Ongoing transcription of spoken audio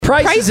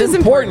Price is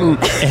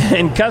important,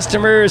 and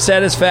customer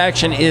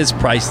satisfaction is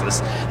priceless.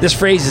 This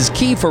phrase is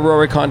key for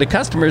Rorick Honda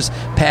customers,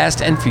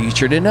 past and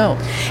future, to know.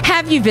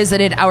 Have you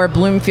visited our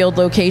Bloomfield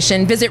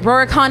location? Visit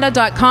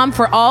RorickHonda.com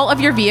for all of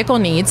your vehicle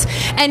needs.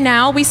 And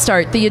now we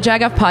start the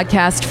Jagoff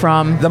podcast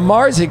from the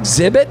Mars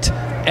exhibit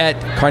at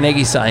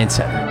Carnegie Science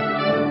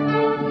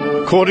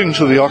Center. According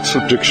to the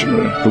Oxford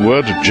Dictionary, the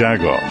word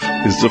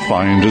jagoff is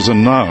defined as a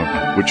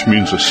noun, which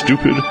means a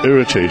stupid,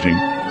 irritating,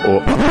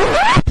 or...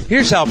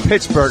 Here's how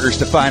Pittsburghers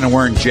define a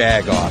word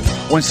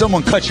jagoff. When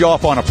someone cuts you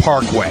off on a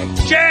parkway.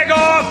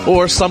 Jagoff!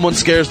 Or someone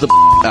scares the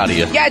out of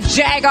you. Yeah,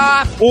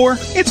 jagoff! Or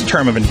it's a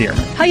term of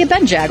endearment. How you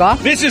been, jagoff?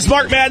 This is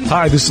Mark Madden.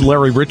 Hi, this is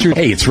Larry Richard.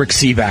 Hey, it's Rick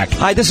Sevack.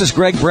 Hi, this is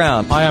Greg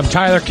Brown. Hi, I'm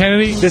Tyler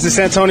Kennedy. This is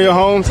Antonio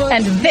Holmes.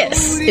 And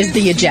this is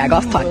the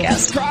Jagoff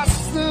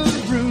Podcast.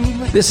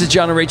 This is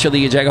John and Rachel,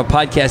 the Jagoff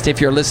Podcast.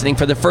 If you're listening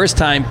for the first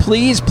time,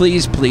 please,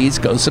 please, please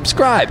go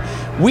subscribe.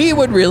 We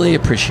would really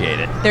appreciate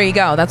it. There you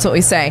go. That's what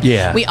we say.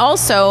 Yeah. We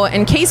also,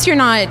 in case you're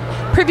not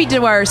privy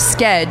to our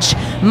schedule,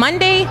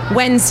 Monday,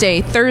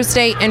 Wednesday,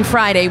 Thursday, and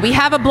Friday, we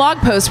have a blog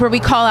post where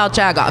we call out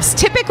jagoffs.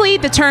 Typically,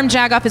 the term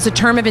jagoff is a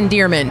term of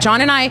endearment. John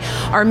and I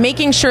are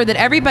making sure that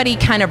everybody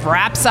kind of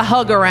wraps a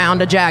hug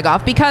around a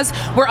jagoff because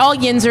we're all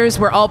Yinzers,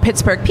 we're all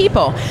Pittsburgh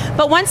people.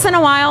 But once in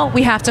a while,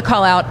 we have to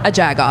call out a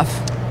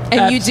jagoff.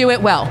 And you do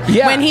it well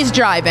when he's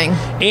driving.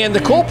 And the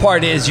cool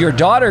part is your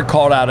daughter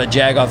called out a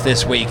jagoff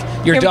this week.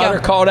 Your daughter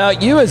called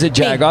out you as a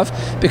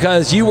jagoff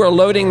because you were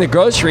loading the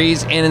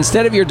groceries, and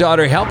instead of your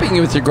daughter helping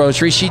you with your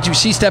groceries,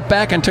 she stepped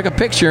back and took a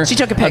picture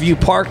of you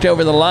parked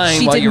over the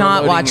line while you were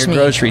loading your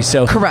groceries.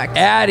 So correct.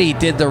 Addie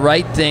did the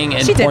right thing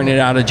and pointed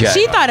out a jagoff.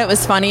 She thought it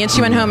was funny, and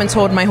she went home and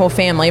told my whole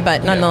family,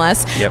 but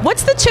nonetheless. Yep.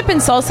 What's the chip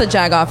and salsa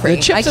jagoff? The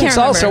chips and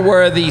salsa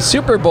were the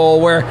Super Bowl,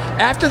 where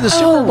after the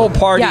Super Bowl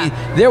party,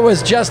 there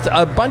was just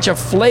a bunch of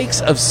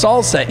flakes of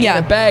salsa in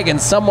a bag, and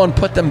someone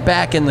put them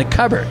back in the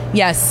cupboard.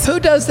 Yes. Who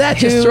does that?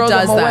 Just throw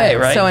them away,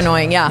 right? So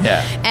annoying,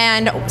 yeah.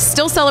 And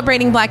still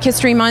celebrating Black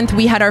History Month,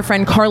 we had our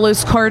friend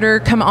Carlos Carter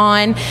come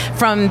on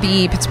from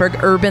the Pittsburgh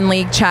Urban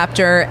League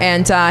chapter,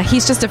 and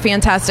he's just a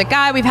fantastic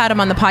guy. We've had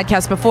him on the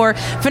podcast before.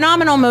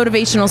 Phenomenal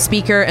motivational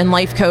speaker and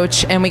life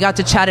coach, and we got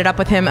to chat it up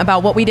with him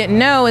about what we didn't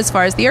know as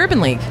far as the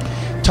Urban League.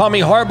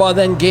 Tommy Harbaugh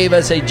then gave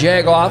us a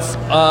jagoff.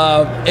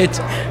 It's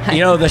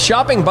the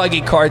shopping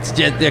buggy carts.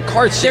 The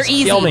carts just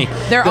kill me.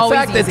 They're always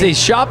the fact that the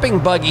shopping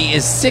buggy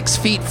is 6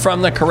 feet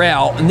from the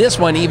corral, and this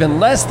one even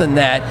less than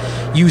that.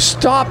 You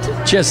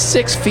stopped just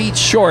 6 feet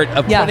short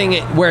of putting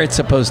it where it's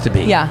supposed to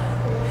be. Yeah.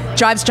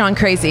 Drives John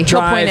crazy.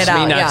 He'll point it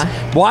out.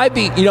 Nuts. Why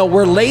be?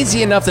 We're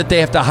lazy enough that they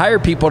have to hire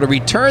people to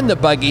return the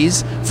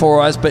buggies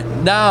for us, but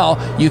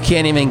now you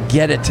can't even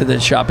get it to the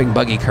shopping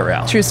buggy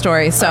corral. True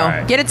story.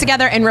 So get it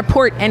together and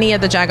report any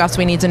of the jagoffs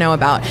we need to know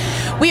about.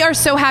 We are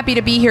so happy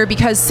to be here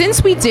because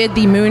since we did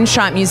the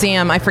Moonshot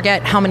Museum, I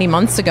forget how many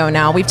months ago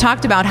now, we've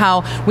talked about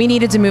how we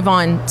needed to move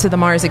on to the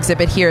Mars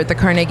exhibit here at the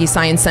Carnegie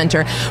Science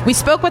Center. We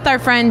spoke with our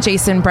friend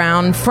Jason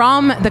Brown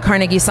from the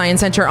Carnegie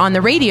Science Center on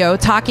the radio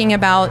talking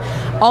about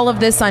all of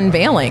this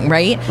unveiling,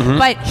 right? Mm-hmm.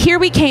 But here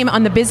we came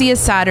on the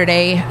busiest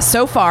Saturday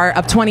so far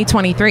of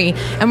 2023,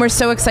 and we're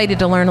so excited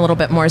to learn a little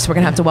bit more, so we're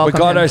going to have to welcome We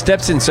got him. our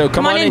steps in, so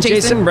come on in,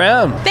 Jason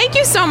Brown. Thank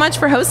you so much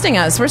for hosting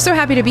us. We're so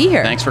happy to be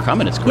here. Thanks for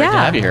coming. It's great to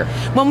have you here.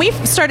 When we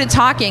started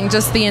talking,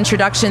 just the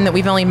introduction that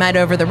we've only met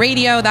over the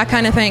radio, that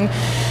kind of thing,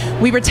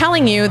 we were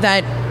telling you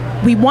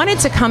that we wanted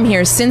to come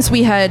here since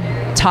we had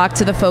talked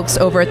to the folks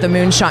over at the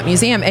Moonshot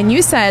Museum, and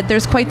you said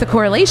there's quite the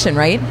correlation,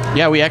 right?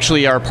 Yeah, we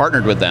actually are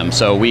partnered with them.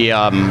 So we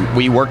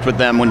worked with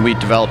them when we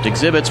developed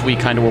exhibits. We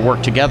kind of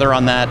worked together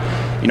on that.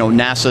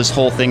 NASA's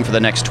whole thing for the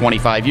next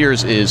 25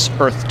 years is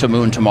Earth to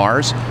Moon to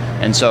Mars.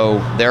 And so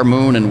they're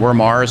Moon and we're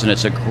Mars, and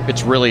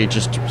it's really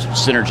just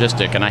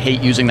synergistic. And I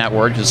hate using that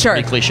word because it's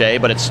pretty cliche,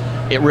 but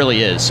it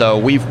really is. So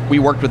we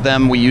worked with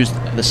them. We used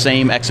the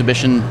same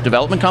exhibition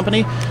development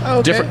company,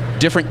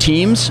 different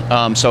teams.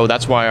 So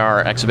that's why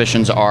our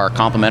exhibitions are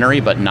complementary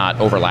but not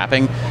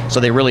overlapping. So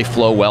they really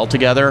flow well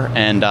together.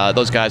 And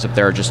those guys up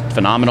there are just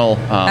phenomenal.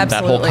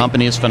 That whole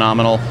company is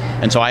phenomenal.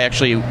 And so I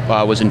actually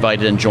was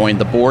invited and joined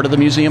the board of the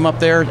museum up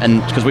there,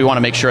 and because we want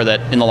to make sure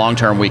that in the long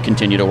term we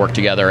continue to work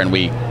together and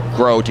we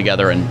grow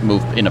together and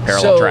move in a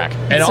parallel track.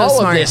 And so all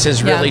smart. of this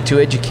is really to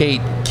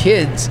educate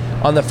kids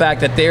on the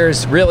fact that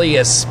there's really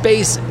a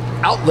space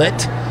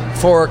outlet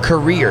for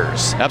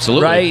careers.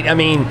 Absolutely. Right? I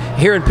mean,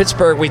 here in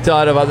Pittsburgh, we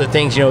thought of other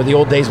things. The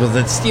old days was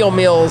the steel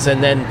mills,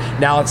 and then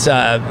now it's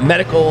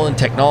medical and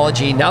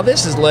technology. Now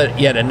this is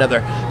yet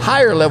another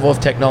higher level of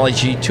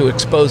technology to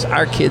expose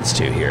our kids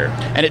to here.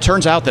 And it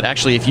turns out that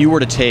actually if you were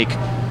to take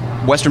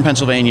Western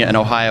Pennsylvania and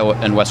Ohio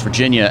and West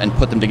Virginia and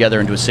put them together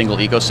into a single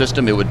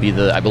ecosystem, it would be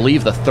I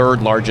believe the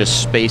third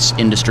largest space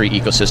industry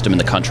ecosystem in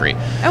the country.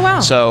 Oh, wow.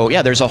 So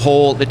yeah, there's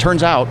it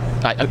turns out,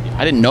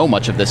 I didn't know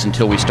much of this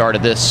until we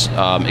started this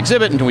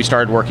exhibit, until we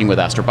started working with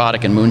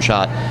Astrobotic and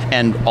Moonshot,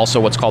 and also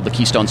what's called the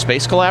Keystone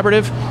Space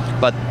Collaborative,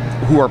 but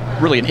who are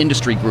really an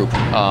industry group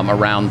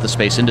around the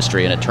space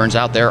industry. And it turns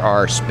out there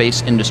are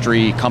space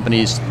industry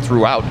companies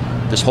throughout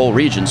this whole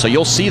region. So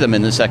you'll see them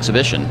in this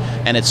exhibition.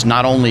 And it's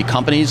not only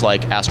companies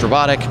like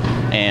Astrobotic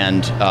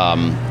and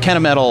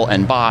Kennametal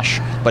and Bosch,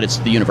 but it's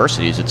the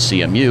universities. It's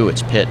CMU,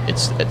 it's Pitt.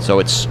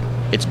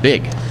 It's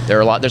big.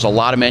 There's a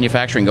lot of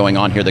manufacturing going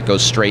on here that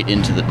goes straight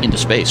into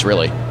space,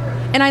 really.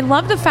 And I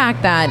love the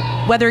fact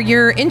that whether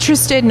you're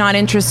interested, not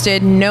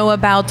interested, know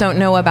about, don't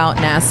know about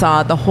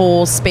NASA, the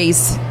whole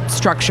space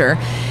structure,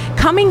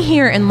 coming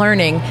here and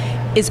learning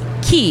is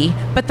key.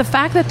 But the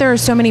fact that there are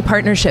so many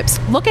partnerships,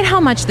 look at how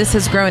much this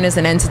has grown as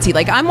an entity.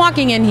 Like, I'm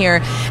walking in here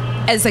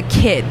as a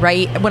kid,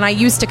 right? When I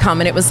used to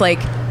come and it was like,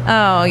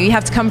 oh, you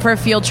have to come for a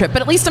field trip.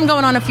 But at least I'm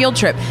going on a field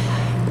trip.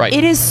 Right.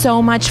 It is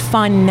so much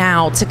fun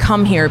now to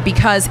come here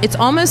because it's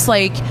almost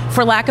like,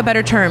 for lack of a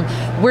better term,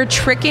 we're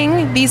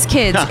tricking these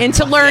kids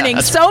into learning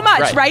so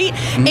much, right?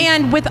 Mm-hmm.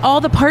 And with all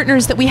the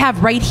partners that we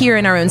have right here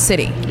in our own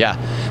city. Yeah.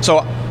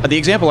 So the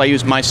example I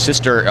use, my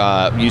sister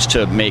used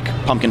to make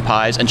pumpkin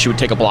pies, and she would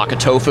take a block of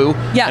tofu,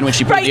 and when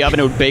she put it in the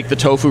oven, it would bake the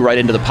tofu right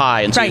into the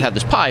pie, and so you'd have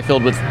this pie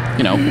filled with,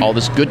 all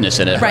this goodness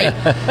in it, right?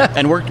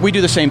 And we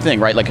do the same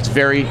thing, right? Like, it's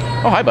very,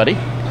 oh, hi, buddy.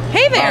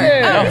 Hey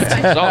there.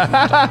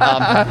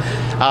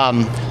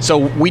 So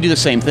we do the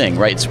same thing,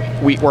 right?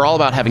 We're all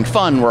about having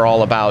fun. We're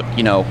all about,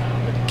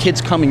 kids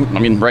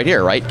coming, right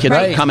here, right? Kids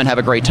come and have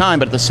a great time,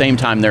 but at the same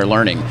time, they're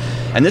learning.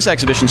 And this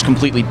exhibition is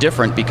completely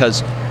different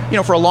because,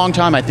 for a long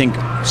time, I think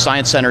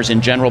science centers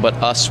in general, but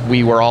us,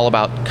 we were all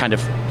about kind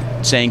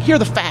of saying, here are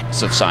the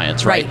facts of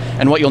science, right?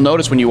 And what you'll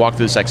notice when you walk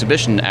through this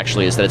exhibition,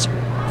 actually, is that it's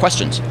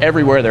questions.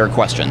 Everywhere there are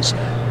questions.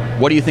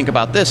 What do you think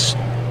about this?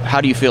 How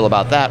do you feel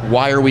about that?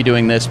 Why are we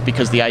doing this?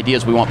 Because the idea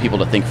is we want people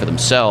to think for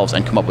themselves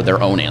and come up with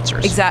their own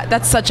answers. Exactly.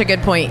 That's such a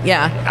good point,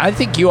 yeah. I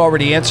think you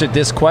already answered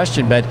this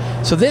question, but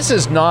so this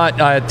is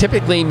not,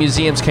 typically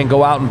museums can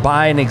go out and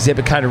buy an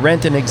exhibit, kind of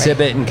rent an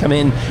exhibit and come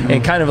in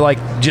and kind of like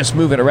just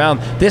move it around.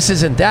 This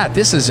isn't that.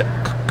 This is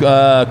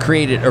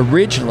created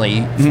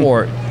originally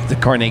for the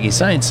Carnegie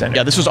Science Center.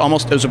 Yeah, it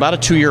was about a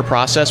 2-year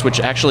process,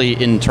 which actually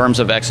in terms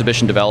of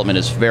exhibition development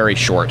is very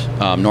short.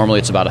 Normally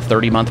it's about a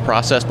 30-month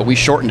process, but we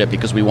shortened it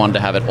because we wanted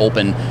to have it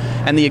open.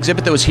 And the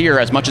exhibit that was here,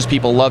 as much as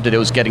people loved it, it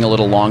was getting a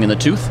little long in the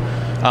tooth.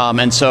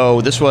 And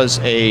so this was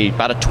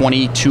about a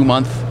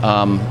 22-month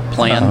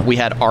plan. We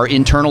had our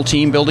internal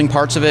team building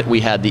parts of it.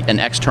 We had an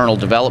external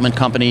development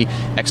company,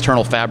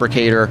 external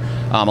fabricator,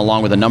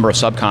 along with a number of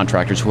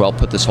subcontractors who helped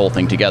put this whole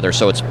thing together.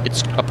 So it's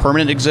a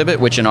permanent exhibit,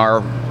 which in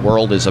our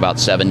world is about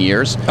 7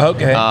 years.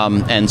 Okay.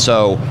 And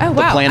so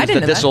the plan is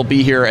that this will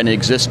be here and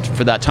exist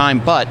for that time.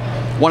 But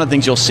one of the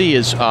things you'll see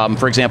is,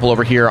 for example,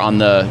 over here on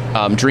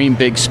the Dream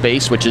Big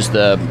Space, which is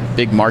the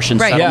big Martian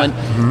settlement,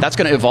 that's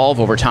going to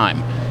evolve over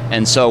time.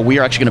 And so we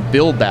are actually going to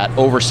build that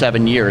over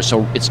 7 years.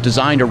 So it's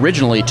designed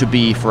originally to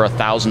be for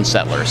 1,000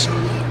 settlers.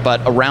 But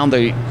around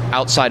the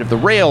outside of the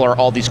rail are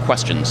all these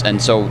questions.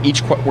 And so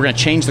we're going to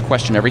change the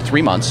question every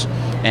 3 months.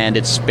 And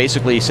it's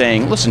basically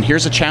saying, listen,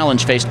 here's a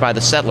challenge faced by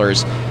the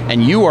settlers,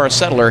 and you are a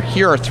settler.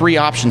 Here are 3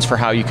 options for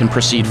how you can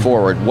proceed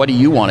forward. What do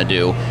you want to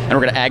do? And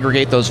we're going to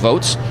aggregate those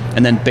votes.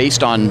 And then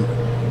based on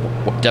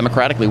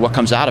democratically what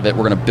comes out of it,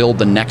 we're going to build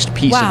the next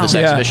piece of this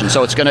exhibition.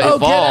 So it's going to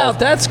evolve. Get out.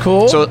 That's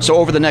cool. So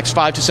over the next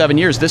 5 to 7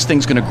 years, this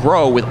thing's going to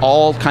grow with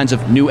all kinds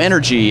of new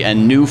energy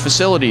and new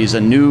facilities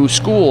and new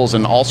schools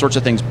and all sorts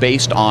of things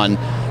based on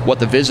what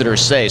the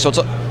visitors say. So it's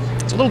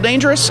a little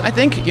dangerous, I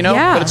think,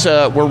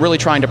 but we're really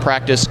trying to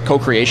practice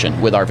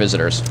co-creation with our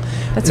visitors.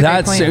 That's a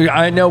great point.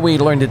 I know we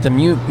learned at the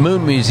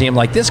Moon Museum,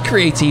 like this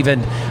creates even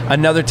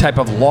another type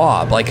of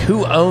law, like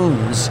who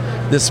owns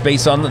the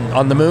space on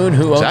the moon,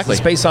 who owns the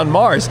space on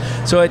Mars.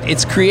 So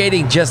it's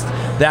creating just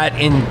that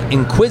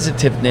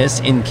inquisitiveness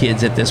in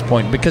kids at this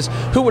point, because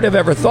who would have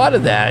ever thought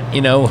of that?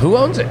 Who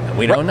owns it?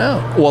 We don't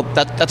know. Well,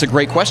 that's a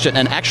great question,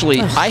 and actually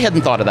I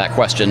hadn't thought of that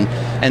question.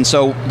 And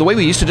so the way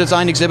we used to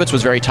design exhibits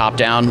was very top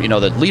down.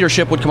 The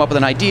leadership would come up with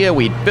an idea,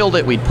 we'd build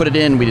it, we'd put it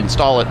in, we'd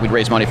install it, we'd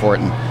raise money for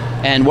it.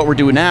 And what we're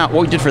doing now,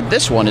 what we did for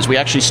this one is we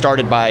actually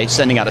started by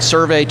sending out a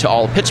survey to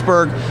all of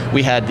Pittsburgh.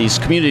 We had these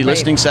community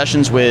listening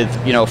sessions with,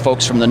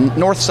 folks from the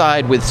north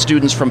side, with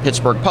students from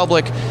Pittsburgh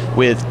Public,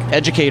 with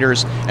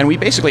educators, and we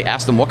basically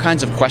asked them what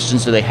kinds of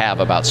questions do they have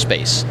about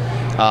space.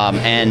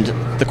 And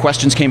the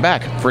questions came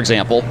back. For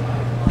example,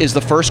 is the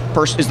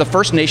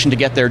first nation to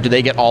get there, do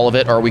they get all of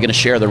it, or are we going to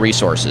share the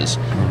resources?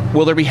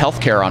 Will there be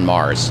healthcare on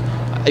Mars?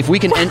 If we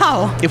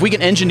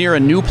can engineer a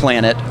new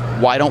planet,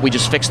 why don't we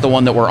just fix the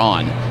one that we're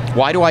on?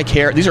 Why do I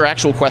care? These are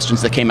actual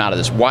questions that came out of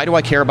this. Why do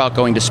I care about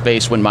going to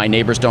space when my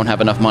neighbors don't have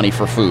enough money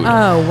for food?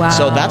 Oh, wow.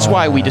 So that's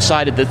why we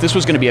decided that this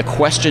was going to be a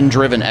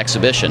question-driven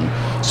exhibition.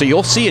 So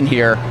you'll see in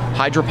here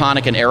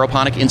hydroponic and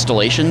aeroponic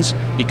installations,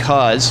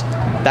 because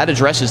that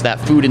addresses that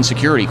food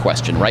insecurity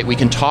question, right? We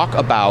can talk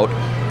about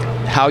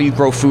how you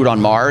grow food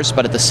on Mars,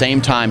 but at the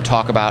same time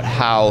talk about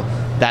how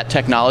that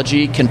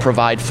technology can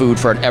provide food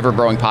for an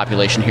ever-growing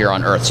population here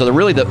on Earth. So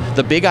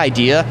the big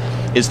idea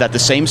is that the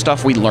same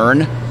stuff we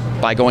learn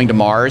by going to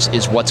Mars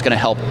is what's going to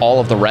help all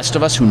of the rest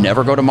of us who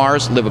never go to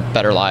Mars live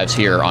better lives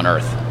here on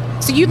Earth.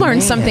 So you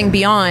learned something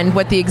beyond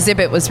what the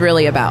exhibit was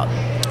really about.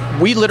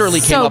 we literally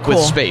came So up with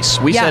cool. space.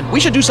 We Yeah. said we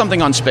should do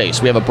something on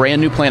space. We have a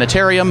brand new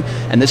planetarium,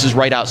 and this is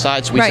right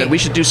outside. So we Right. said we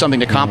should do something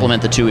to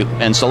complement the two,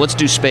 and so let's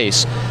do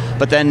space.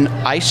 But then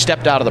I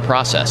stepped out of the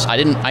process.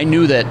 I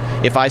knew that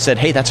if I said,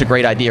 hey, that's a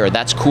great idea, or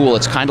that's cool,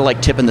 it's kind of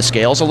like tipping the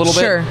scales a little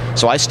Sure. bit.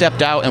 So I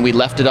stepped out, and we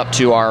left it up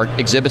to our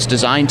exhibits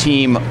design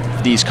team,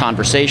 these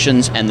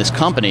conversations, and this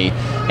company.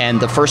 And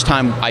the first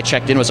time I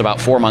checked in was about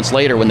 4 months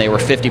later, when they were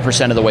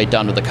 50% of the way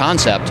done with the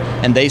concept,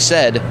 and they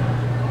said,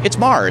 it's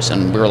Mars.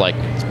 And we were like,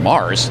 it's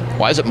Mars?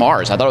 Why is it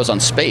Mars? I thought it was on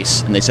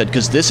space. And they said,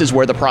 because this is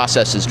where the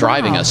process is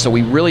driving us. So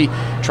we really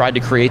tried to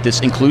create this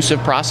inclusive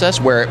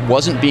process where it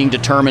wasn't being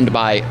determined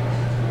by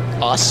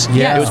us.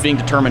 Yeah. It was being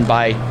determined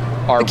by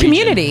our The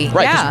community, region.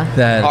 Right, 'cause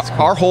yeah. That's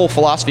our whole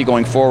philosophy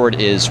going forward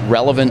is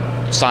relevant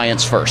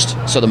science first.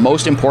 So the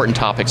most important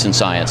topics in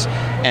science.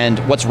 And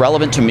what's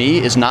relevant to me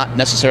is not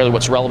necessarily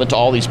what's relevant to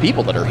all these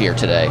people that are here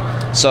today.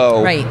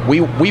 So Right.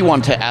 we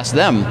want to ask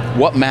them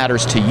what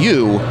matters to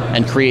you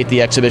and create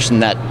the exhibition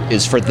that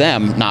is for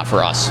them, not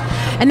for us.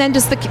 And then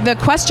does the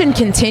question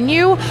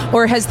continue,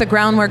 or has the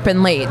groundwork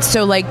been laid?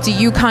 So, like, do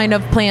you kind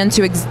of plan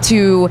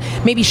to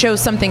maybe show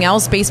something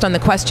else based on the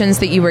questions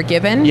that you were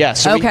given? Yeah,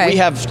 so okay. we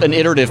have an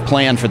iterative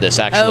plan for this,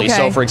 actually. Okay.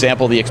 So, for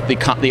example,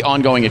 the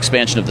ongoing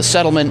expansion of the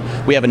settlement.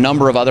 We have a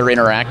number of other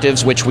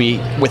interactives, which we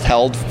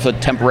withheld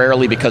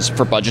temporarily because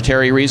for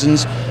budgetary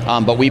reasons.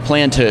 But we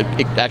plan to,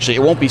 it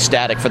won't be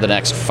static for the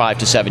next 5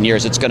 to 7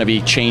 years. It's going to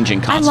be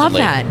changing constantly.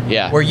 that.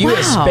 Yeah. Were you a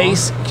Wow.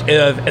 space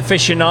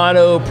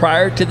aficionado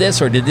prior to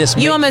this, or did this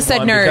make You almost said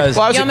one nerd. because-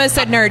 Well, I was You a- almost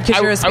said nerd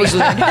because you're a space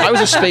nerd. I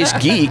was a space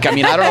geek. I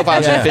mean, I don't know if I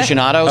was Yeah. an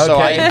aficionado. So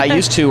Okay. I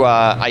used to,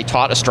 I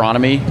taught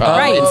astronomy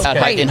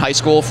Right, in high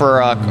school for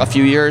a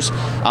few years.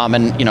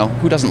 And,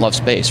 who doesn't love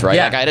space, right?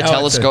 Yeah. Like I had a Oh, it's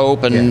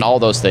telescope and all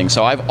those things.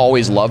 So I've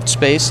always loved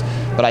space.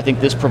 But I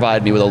think this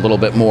provided me with a little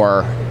bit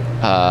more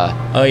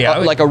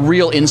like a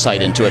real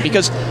insight into it.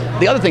 Because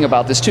the other thing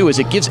about this, too, is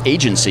it gives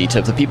agency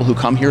to the people who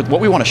come here.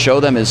 What we want to show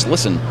them is,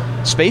 listen,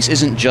 space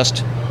isn't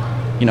just,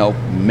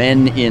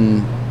 men in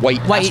white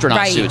astronaut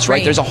right, suits, right.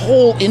 right? There's a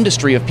whole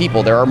industry of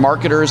people. There are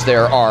marketers,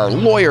 there are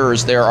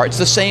lawyers, it's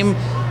the same,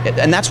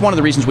 and that's one of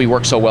the reasons we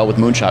work so well with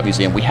Moonshot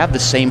Museum. We have the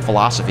same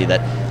philosophy that,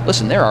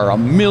 listen, there are a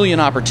million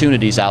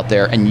opportunities out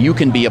there, and you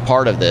can be a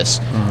part of this.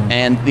 Mm-hmm.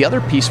 And the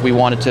other piece we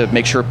wanted to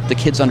make sure the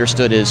kids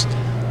understood is,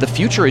 the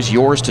future is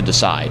yours to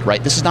decide,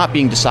 right? This is not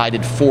being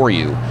decided for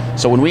you.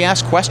 So when we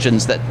ask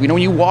questions that, when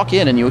you walk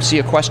in and you see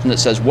a question that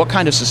says, what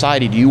kind of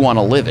society do you want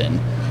to live in?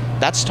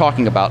 That's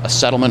talking about a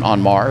settlement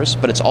on Mars,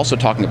 but it's also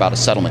talking about a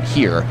settlement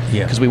here.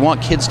 Because we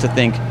want kids to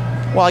think,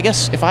 well, I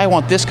guess if I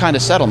want this kind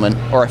of settlement,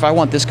 or if I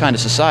want this kind of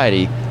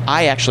society,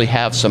 I actually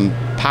have some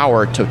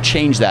power to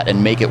change that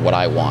and make it what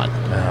I want.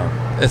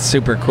 That's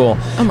super cool.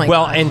 Oh my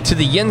well, gosh. and to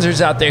the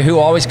Yinzers out there who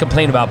always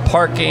complain about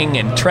parking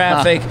and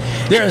traffic,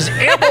 there's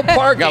ample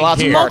parking Got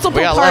lots of here. Multiple We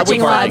got lots of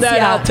parking We lots. found that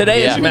yeah. out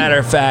today, as a Yeah. matter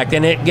of fact,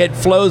 and it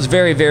flows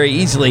very, very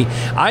easily.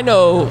 I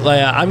know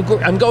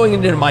I'm going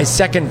into my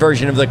second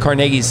version of the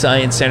Carnegie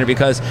Science Center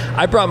because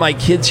I brought my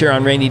kids here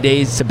on rainy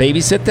days to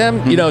babysit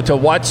them, to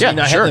watch, Yeah,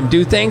 have sure. them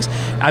do things.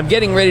 I'm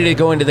getting ready to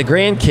go into the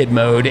grandkid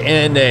mode,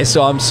 and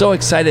so I'm so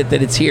excited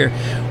that it's here.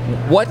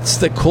 What's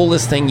the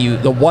coolest thing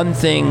the one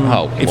thing,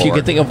 if you Lord.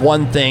 could think of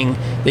one thing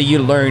that you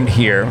learned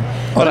here?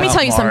 Let me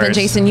tell you something, Mars.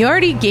 Jason. You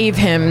already gave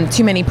him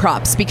too many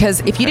props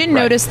because if you didn't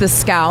Right. notice the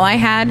scowl I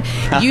had,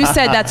 you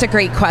said that's a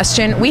great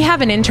question. We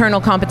have an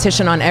internal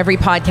competition on every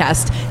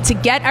podcast to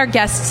get our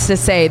guests to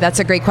say that's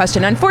a great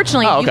question.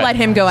 Unfortunately, Oh, okay. you let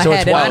him go So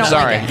ahead, it's and I one. don't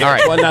Sorry. like it. All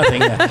right. Well,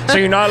 nothing. Yeah. So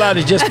you're not allowed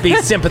to just be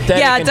sympathetic.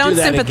 Yeah, and don't do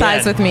that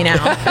sympathize again. with me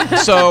now.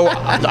 So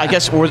I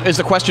guess, is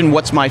the question,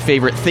 what's my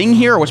favorite thing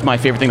here, or what's my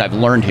favorite thing I've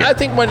learned here? I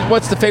think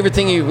what's the favorite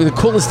thing, the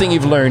coolest thing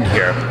you've learned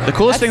here? The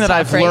coolest thing that That's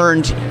I've tough, right?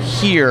 learned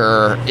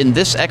here in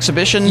this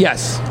exhibition,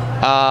 Yes.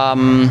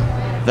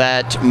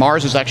 that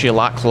Mars is actually a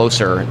lot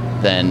closer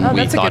than Oh, we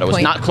that's a thought good it was.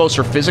 point. Not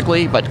closer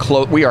physically, but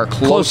we are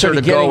closer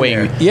to getting going.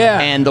 there. Yeah.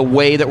 And the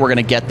way that we're going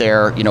to get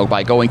there,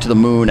 by going to the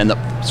moon and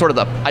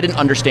I didn't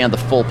understand the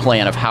full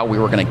plan of how we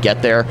were going to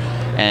get there.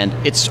 And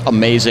it's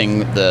amazing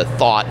the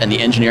thought and the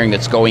engineering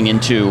that's going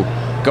into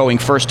going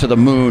first to the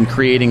moon,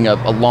 creating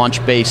a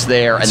launch base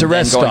there, It's and a then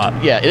rest going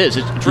stop. To, it is.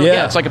 It's really,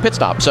 Yeah. it's like a pit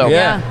stop. So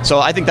Yeah. So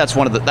I think that's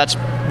one of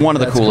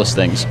the coolest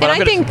things. But And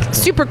I'm I gonna- think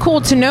super cool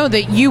to know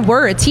that you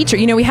were a teacher.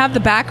 We have the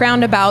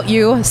background about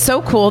you.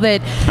 So cool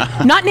that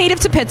not native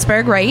to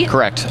Pittsburgh, right?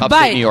 Correct.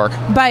 Upstate New York.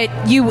 But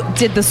you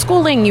did the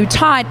schooling, you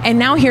taught, and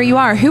now here you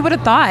are. Who would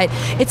have thought?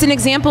 It's an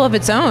example of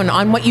its own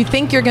on what you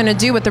think you're going to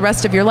do with the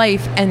rest of your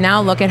life, and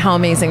now look at how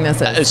amazing this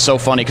is. It's so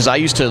funny because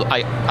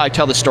I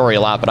tell this story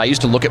a lot, but I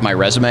used to look at my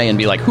resume and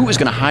be like, who is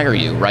going to hire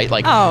you, right?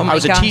 Like, Oh, my I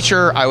was gosh. a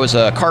teacher, I was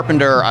a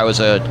carpenter, I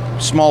was a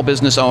small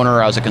business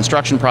owner, I was a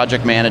construction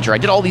project manager. I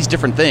did all these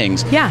different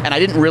things, Yeah. and I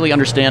didn't really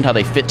understand how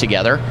they fit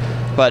together.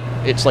 But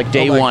it's like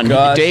day Oh my one.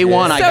 gosh, Day yeah.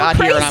 one, I So got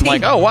here and I'm crazy.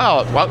 like, oh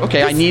wow,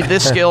 okay, I need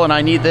this skill and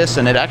I need this,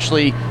 and it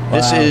actually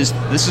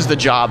this is the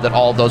job that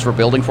all of those were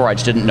building for. I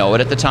just didn't know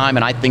it at the time,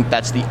 and I think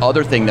that's the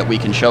other thing that we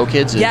can show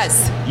kids is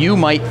Yes. you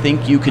might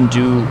think you're going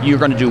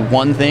to do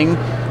one thing,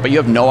 but you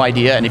have no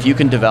idea. And if you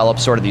can develop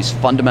sort of these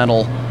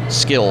fundamental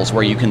skills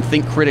where you can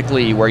think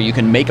critically, where you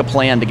can make a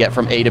plan to get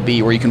from A to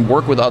B, where you can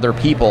work with other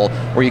people,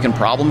 where you can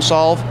problem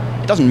solve,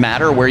 it doesn't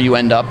matter where you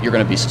end up, you're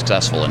going to be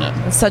successful in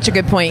it. Such a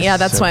good point. Yeah,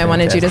 that's So why I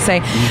wanted you to say.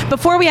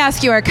 Before we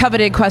ask you our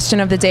coveted question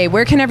of the day,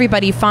 where can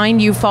everybody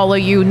find you, follow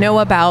you, know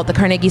about the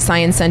Carnegie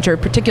Science Center,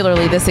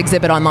 particularly this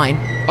exhibit online?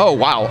 Oh,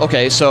 wow.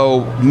 Okay,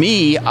 so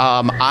me,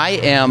 I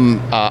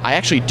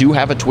actually do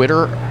have a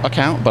Twitter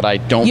account, but I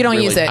don't. You don't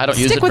really, use it. I don't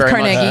Stick use it with very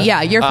Carnegie. much.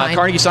 Yeah, you're fine.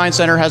 Carnegie Science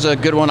Center has a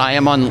good one.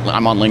 I'm on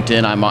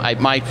LinkedIn.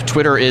 My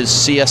Twitter is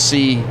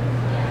CSCDSE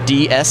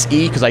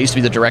because I used to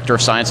be the director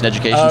of science and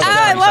education. Oh,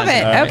 I love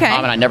it. Okay.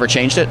 And I never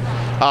changed it.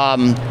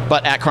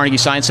 But at Carnegie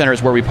Science Center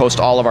is where we post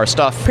all of our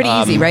stuff. Pretty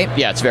easy, right?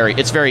 Yeah, it's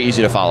very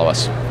easy to follow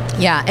us.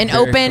 Yeah, and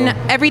Very open cool.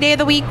 every day of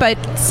the week, but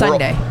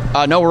Sunday.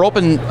 No, we're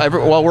open.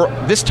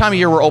 This time of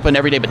year we're open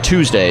every day but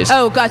Tuesdays.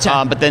 Oh,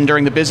 gotcha. But then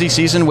during the busy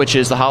season, which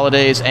is the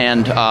holidays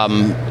and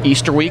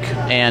Easter week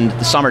and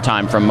the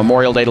summertime, from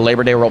Memorial Day to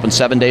Labor Day, we're open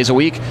 7 days a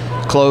week.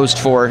 Closed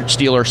for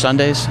Steeler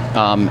Sundays,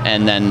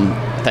 and then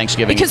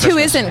Thanksgiving. Because and who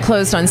Christmas. isn't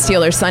closed on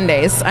Steelers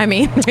Sundays? I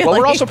mean, really. Well,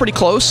 we're also pretty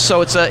close,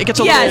 so it gets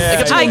a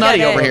little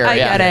nutty over here. I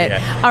yeah. get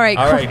it. All right,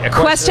 a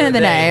question of the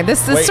day.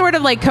 This Wait. sort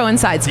of like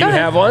coincides. Do Go you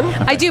ahead. have one?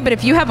 I do, but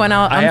if you have one,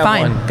 I'm I have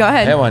fine. one. Go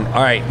ahead. I have one.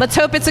 All right. Let's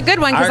hope it's a good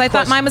one because Our I thought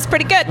question- mine was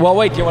pretty good. Well,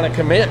 wait. Do you want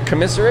to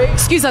commiserate?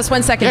 Excuse us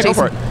 1 second, Yeah, go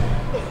Jason. for it.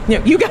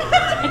 No, you got.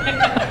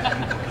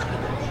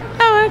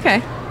 Oh,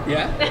 okay.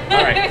 Yeah.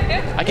 All right.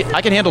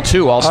 I can handle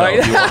two also. All right.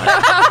 if you want.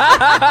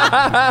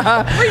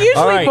 We're usually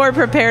All right. more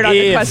prepared on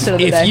the question of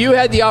the day. If you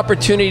had the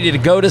opportunity to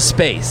go to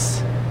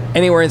space,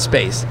 anywhere in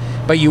space,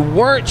 but you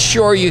weren't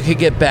sure you could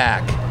get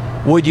back,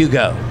 would you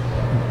go?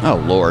 Oh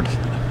Lord.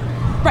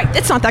 Right,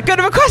 it's not that good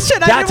of a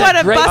question. I That's didn't want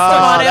a to great- bust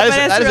them on it, that but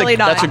is it's really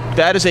not.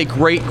 that is a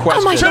great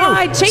question. Oh my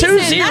God, Jason,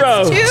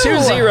 2-0. that's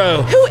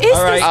 2-0. Who is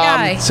All this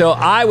guy? So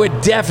I would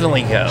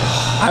definitely go.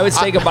 I would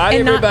say goodbye to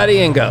And not-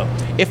 everybody and go.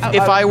 If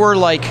I were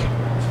like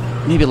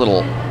maybe a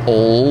little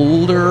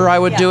older, I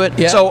would do it.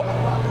 Yeah. So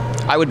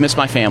I would miss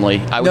my family.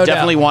 I would No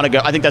definitely doubt. want to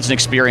go. I think that's an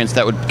experience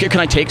that would. Can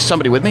I take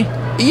somebody with me?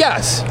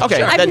 Yes. Okay.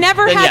 Sure. I've then-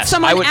 never then had yes, I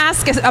someone would-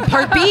 ask a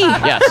part B.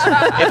 Yes.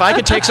 If I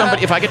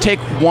could take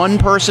one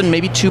person,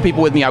 maybe two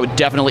people with me, I would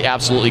definitely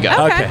absolutely go.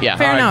 Okay, Yeah.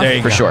 fair All right, enough. there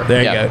you For go. sure.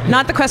 There Yeah. you go.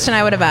 Not the question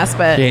I would have asked,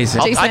 but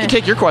Jason. I can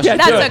take your question. Yeah,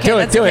 That's do it, okay. do it,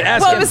 that's do it. okay.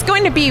 Ask Well, him. it was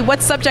going to be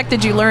what subject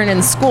did you learn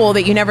in school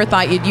that you never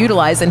thought you'd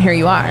utilize, and here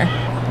you are.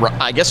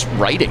 I guess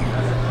writing.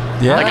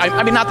 Yeah. Like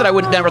I mean, not that I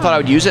would never thought I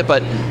would use it,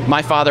 but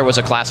my father was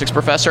a classics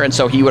professor, and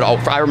so he would.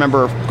 I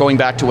remember going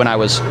back to when I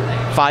was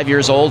 5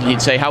 years old, and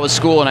he'd say, "How was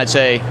school?" And I'd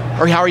say,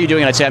 "Or how are you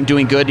doing?" And I'd say, "I'm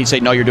doing good." And he'd say,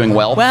 "No, you're doing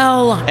well."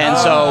 Well, And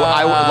so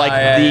I would like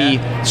the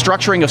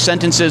structuring of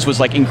sentences was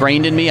like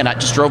ingrained in me, and it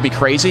just drove me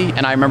crazy.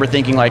 And I remember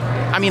thinking, like,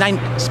 I mean,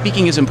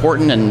 speaking is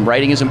important and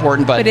writing is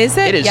important, but is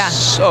it? It is Yeah.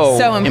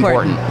 so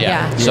important.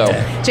 Yeah. So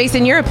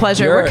Jason, you're a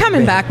pleasure. You're- We're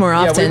coming back more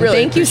Yeah, we often. really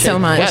Thank you appreciate so it.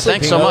 much. Yeah,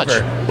 thanks so much. We're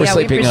Yeah, we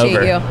sleeping appreciate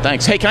over. you.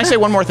 thanks. Hey, can I say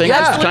one more thing? Yeah,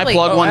 Can I absolutely.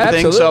 plug one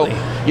thing? absolutely.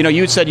 So,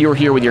 you said you were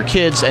here with your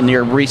kids and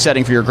you're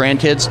resetting for your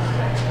grandkids.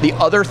 The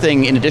other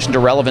thing, in addition to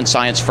relevant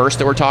science first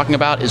that we're talking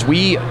about, is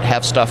we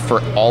have stuff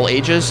for all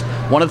ages.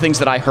 One of the things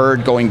that I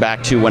heard going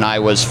back to when I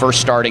was first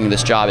starting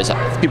this job is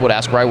people would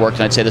ask where I worked,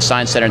 and I'd say the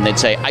Science Center, and they'd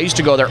say, I used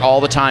to go there all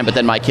the time, but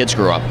then my kids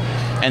grew up.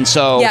 And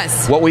so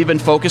Yes. what we've been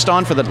focused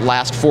on for the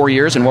last 4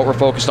 years and what we're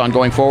focused on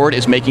going forward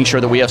is making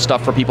sure that we have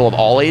stuff for people of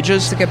all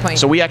ages. That's a good point.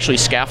 So we actually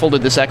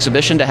scaffolded this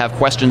exhibition to have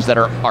questions that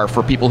are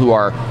for people who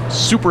are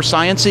super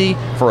sciencey,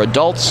 for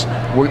adults.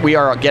 We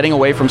are getting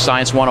away from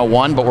Science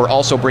 101, but we're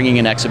also bringing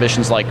in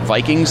exhibitions like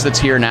Vikings that's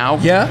here now.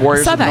 Yeah.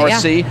 Warriors Saw of the that, North yeah.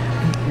 Sea,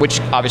 which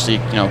obviously,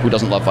 who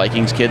doesn't love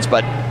Vikings kids,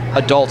 but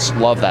adults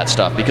love that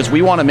stuff because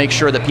we want to make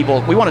sure that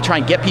we want to try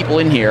and get people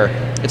in here.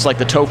 It's like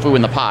the tofu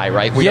and the pie,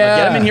 right? We're going to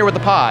get them in here with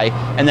the pie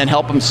and then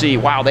help them see,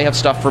 wow, they have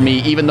stuff for me,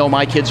 even though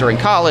my kids are in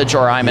college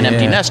or I'm an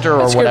empty nester or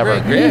That's good, whatever.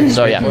 great.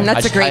 So yeah,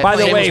 That's a great By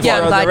the point. way, Yeah,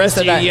 I'm for glad the you rest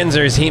said of you that.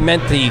 Yinzers, he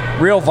meant the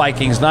real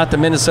Vikings, not the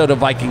Minnesota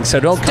Vikings. So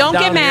don't Don't come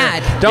get down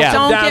mad. Here. Don't Yeah.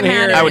 come Don't down get here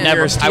mad in at I would him. your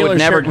never. I would Steelers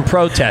never shirt and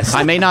protest.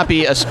 I may not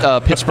be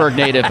a Pittsburgh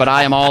native, but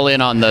I am all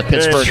in on the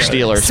Pittsburgh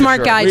Steelers. for Smart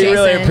sure. guy, we Jason.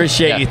 really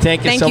appreciate you. Yeah.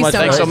 Thank you Thank so you much. so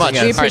for Thanks so much. much. We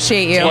hosting us.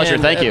 appreciate you. Pleasure.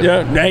 Thank you.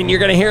 And you're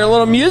going to hear a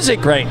little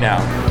music right now.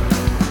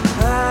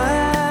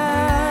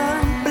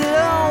 I'm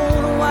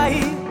blown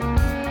away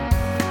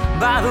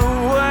by the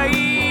way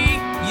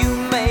you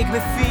make me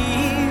feel.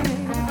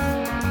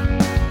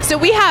 So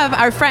we have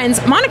our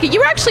friends. Monica, you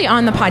were actually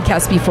on the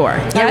podcast before.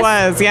 Yes?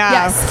 I was, yeah.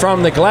 Yes.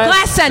 From the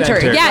Glass Center.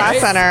 Yes. Glass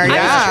Center, I was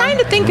yeah. trying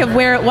to think of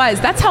where it was.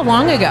 That's how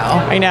long ago?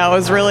 I know, it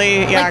was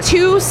really, yeah. Like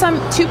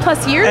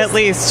 2+ years? At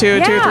least two,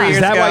 Yeah. 2 or 3 years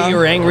Is that ago. why you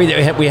were angry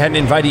that we hadn't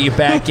invited you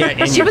back yet?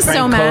 And She you was so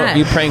prank mad.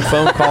 You prank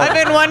phone call. I've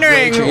been wondering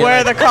Rachel, you're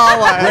where like, the call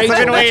was. Rachel, I've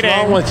been what's waiting.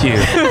 wrong with you?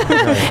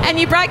 And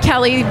you brought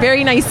Kelly.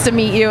 Very nice to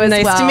meet you as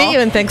well. Nice to meet you,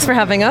 and thanks for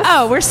having us.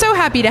 Oh, we're so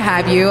happy to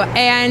have you.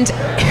 And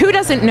who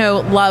doesn't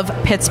love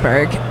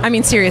Pittsburgh? I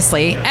mean, seriously,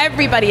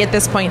 everybody at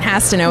this point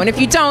has to know. And if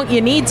you don't,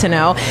 you need to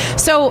know.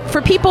 So for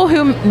people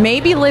who may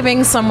be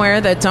living somewhere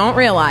that don't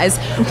realize,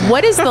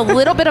 what is the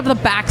little bit of the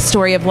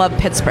backstory of Love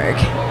Pittsburgh?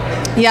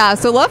 Yeah,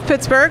 so Love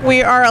Pittsburgh,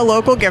 we are a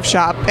local gift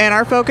shop, and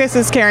our focus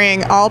is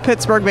carrying all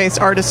Pittsburgh-based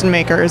artists and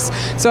makers.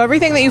 So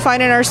everything that you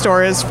find in our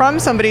store is from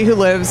somebody who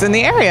lives in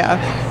the area.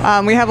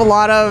 We have a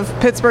lot of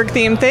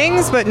Pittsburgh-themed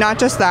things, but not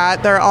just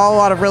that. There are all a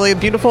lot of really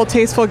beautiful,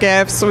 tasteful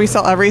gifts. So we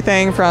sell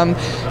everything from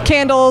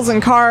candles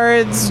and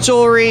cards,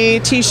 jewelry,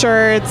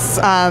 T-shirts,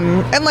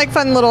 and like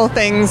fun little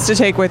things to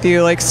take with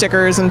you, like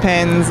stickers and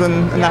pins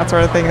and that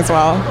sort of thing as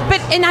well.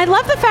 And I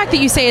love the fact that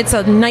you say it's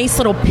a nice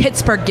little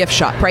Pittsburgh gift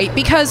shop, right?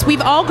 Because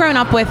we've all grown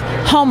up with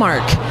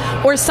Hallmark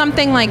or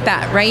something like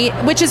that, right?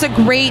 Which is a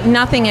great,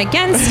 nothing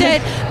against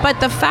it.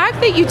 But the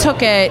fact that you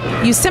took it,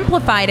 you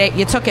simplified it,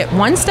 you took it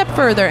one step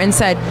further and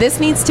said, this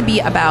needs to be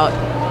about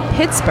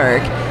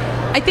Pittsburgh.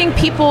 I think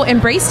people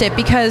embraced it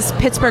because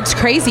Pittsburgh's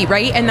crazy,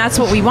 right? And that's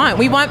what we want.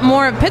 We want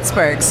more of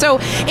Pittsburgh. So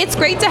it's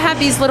great to have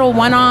these little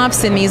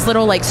one-offs and these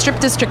little like strip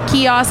district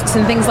kiosks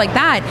and things like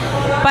that.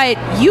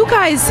 But you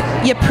guys,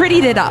 you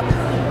prettied it up.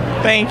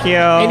 Thank you.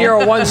 And you're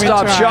a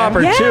one-stop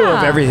shopper, Yeah. too,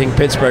 of everything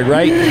Pittsburgh,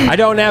 right? I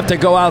don't have to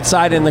go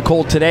outside in the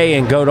cold today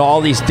and go to all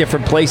these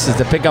different places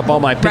to pick up all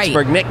my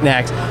Pittsburgh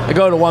knickknacks. I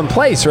go to one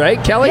place,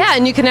 right, Kelly? Yeah,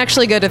 and you can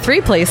actually go to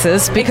 3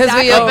 places because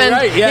Exactly. we opened. Oh,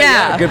 right.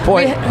 Yeah, good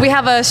point. We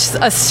have a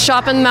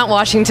shop in Mount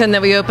Washington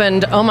that we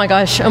opened, oh my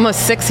gosh,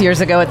 almost 6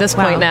 years ago at this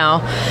point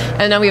now.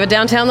 And then we have a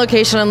downtown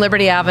location on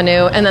Liberty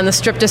Avenue, and then the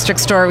Strip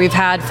District store we've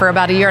had for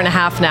about a year and a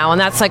half now,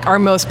 and that's like our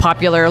most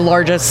popular,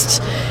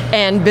 largest,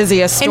 and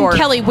busiest store. And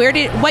Kelly,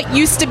 what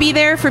used to be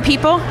there for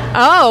people?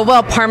 Oh,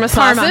 well, Parma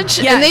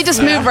sausage. Yes. And they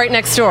just moved right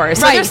next door.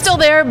 So Right. they're still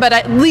there, but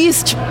at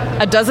least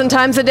a dozen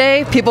times a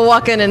day, people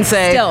walk in and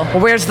say, Still.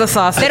 where's the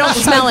sausage? They don't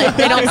smell it.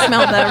 They don't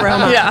smell the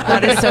aroma. Yeah.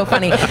 That is so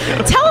funny.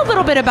 Tell a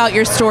little bit about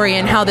your story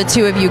and how the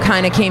two of you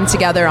kind of came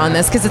together on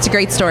this, because it's a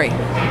great story.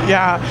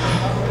 Yeah.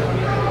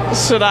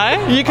 Should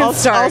I? You can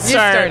start. I'll You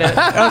start it.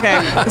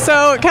 Okay.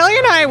 So Kelly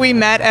and I, we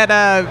met at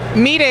a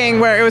meeting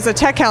where it was a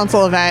tech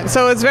council event.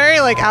 So it's very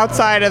like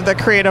outside of the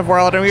creative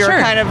world, and we were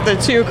kind of the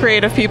two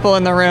creative people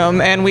in the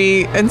room, and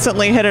we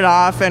instantly hit it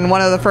off. And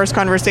one of the first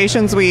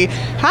conversations we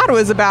had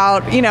was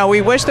about,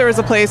 we wish there was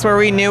a place where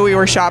we knew we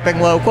were shopping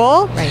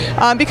local,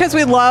 because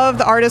we love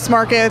the artist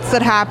markets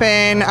that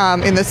happen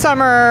in the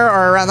summer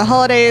or around the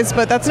holidays,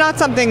 but that's not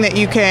something that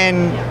you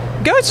can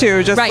go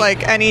to just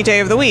like any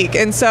day of the week.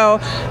 And so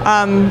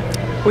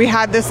we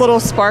had this little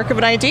spark of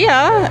an idea,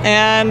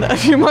 and a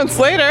few months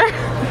later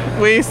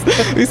we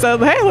said,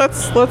 hey,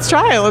 let's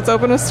try it, let's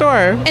open a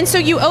store. And so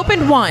you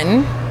opened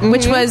one,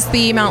 which was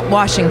the Mount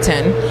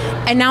Washington,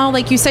 and now,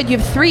 like you said, you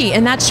have 3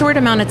 in that short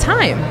amount of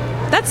time.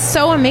 That's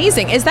so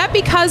amazing. Is that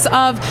because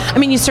of,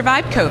 you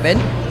survived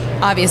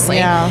COVID, obviously.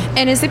 Yeah.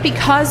 And is it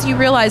because you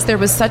realized there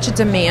was such a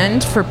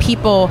demand for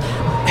people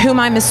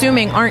whom I'm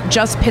assuming aren't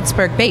just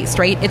Pittsburgh based,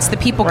 right? It's the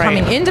people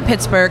coming into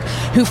Pittsburgh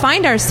who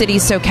find our city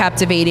so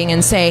captivating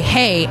and say,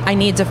 hey, I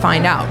need to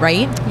find out,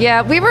 right?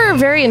 Yeah, we were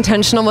very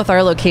intentional with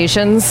our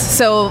locations.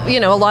 So,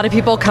 a lot of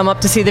people come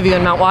up to see the view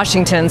in Mount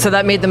Washington, so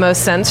that made the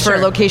most sense for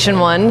location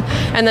 1.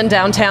 And then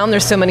downtown,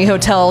 there's so many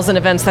hotels and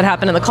events that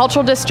happen in the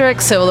cultural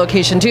district, so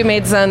location 2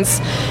 made sense.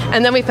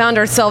 And then we found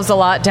ourselves a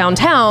lot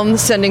downtown,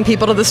 sending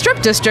people to the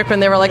Strip District,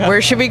 and they were like,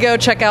 where should we go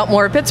check out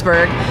more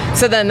Pittsburgh?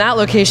 So then that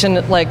location,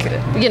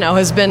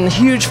 has been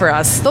huge for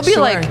us. There'll be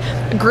like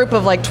a group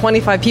of like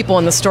 25 people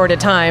in the store at a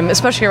time,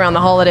 especially around the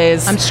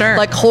holidays. I'm sure.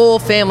 Like whole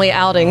family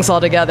outings all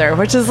together,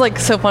 which is like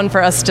so fun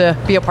for us to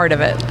be a part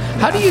of it.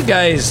 How do you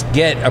guys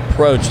get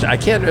approached? I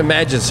can't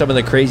imagine some of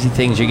the crazy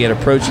things you get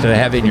approached to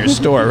have in your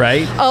store,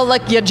 right? Oh,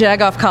 like your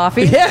Jagoff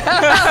coffee? Yeah.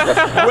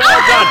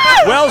 Well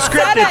done. Well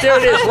scripted. There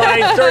it is,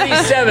 line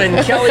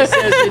 37. Kelly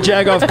says the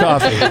Jagoff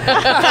coffee.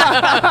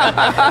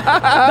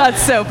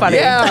 That's so funny.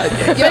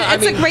 Yeah.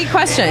 It's a great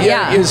question.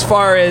 Yeah. As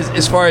far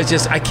as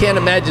just, I can't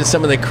imagine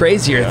some of the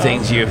crazier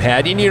things you've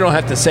had, and you don't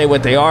have to say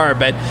what they are,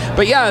 but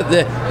yeah,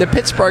 the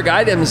Pittsburgh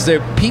items,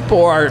 the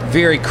people are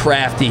very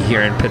crafty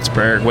here in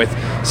Pittsburgh with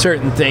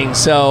certain things.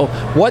 So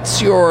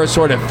what's your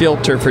sort of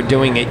filter for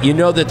doing it? You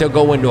know that they'll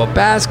go into a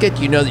basket.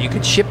 You know that you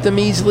could ship them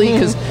easily,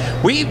 because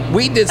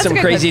we did some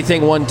crazy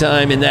thing one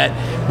time in that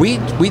we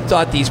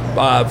thought these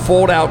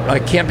fold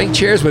out camping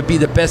chairs would be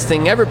the best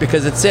thing ever,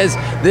 because it says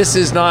this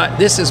is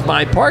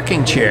my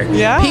parking chair.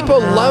 Yeah. People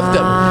love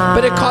them,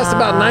 but it costs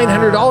about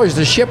 $900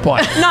 to ship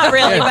one. Not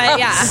really, but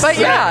yeah. But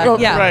yeah.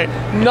 Yeah.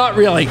 Right. Not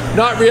really.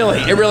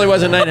 It really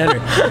wasn't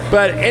 $900.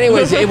 But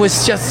anyways, it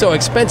was just so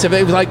expensive.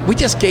 It was like we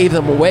just gave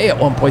them away at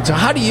one point. So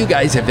how do you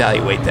guys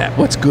evaluate that?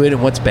 What's good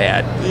and what's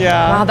bad?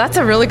 Yeah. Wow, that's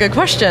a really good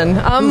question.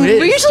 It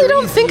is. We usually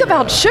don't think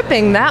about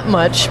shipping that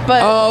much,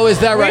 but Oh, is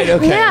that right?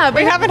 Okay. yeah,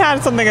 We haven't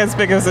had something as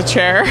big as a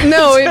chair.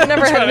 no, we've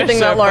never had Trying to anything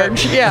ship that it.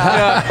 large.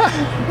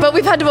 Yeah. But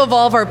we've had to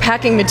evolve our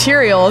packing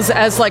materials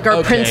as like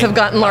our prints have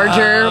gotten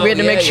larger. We had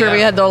to make sure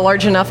we had the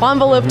large enough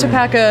envelope to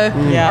pack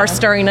our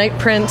Starry Night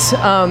print.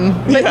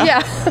 But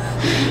yeah.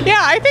 Yeah,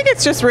 I think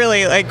it's just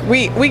really like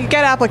we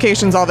get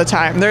applications all the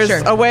time. There's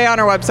a way on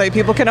our website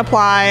people can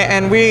apply,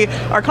 and we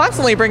are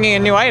constantly bringing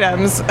in new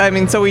items. I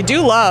mean, so we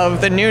do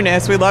love the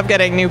newness. We love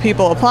getting new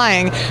people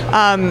applying.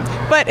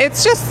 But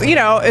it's just,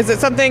 is it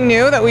something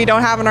new that we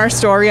don't have in our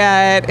store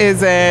yet?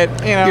 Is it,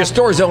 Your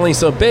store's only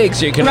so big,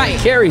 so you can only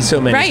carry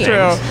so many things.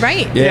 True.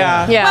 Right.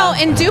 Yeah. Well,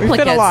 and duplicates. We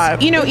fit a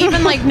lot.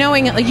 Even like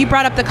knowing, like you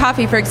brought up the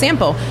coffee, for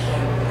example.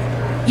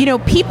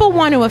 People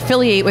want to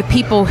affiliate with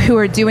people who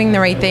are doing the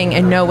right thing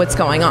and know what's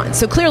going on.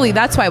 So clearly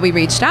that's why we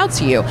reached out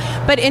to you.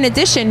 But in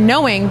addition,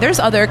 knowing there's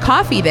other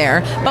coffee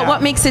there, but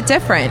what makes it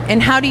different?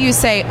 And how do you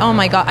say, oh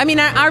my God, I mean,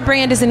 our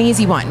brand is an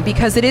easy one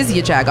because it is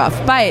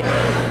Jagoff, but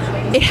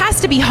it has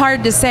to be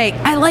hard to say,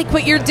 I like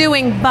what you're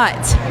doing,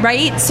 but,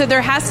 right? So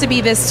there has to be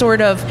this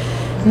sort of,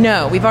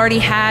 no, we've already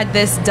had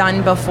this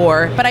done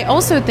before. But I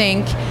also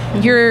think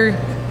you're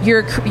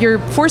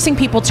forcing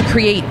people to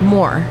create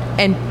more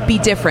and be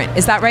different.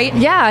 Is that right?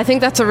 Yeah, I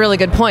think that's a really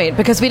good point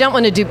because we don't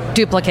want to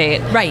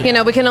duplicate. Right.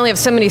 We can only have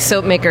so many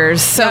soap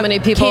makers, so many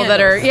people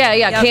candles.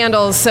 that are,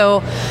 candles.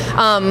 So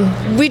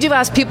we do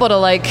ask people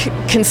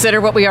to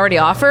consider what we already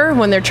offer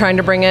when they're trying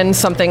to bring in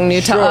something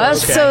new to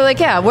us. Okay.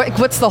 So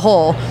what's the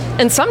hole?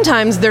 And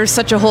sometimes there's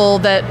such a hole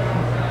that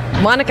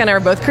Monica and I are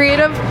both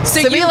creative,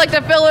 so we like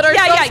to fill it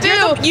ourselves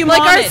too. You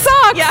like our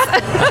socks. Yeah.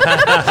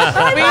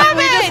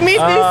 we just need these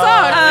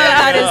socks.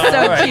 That is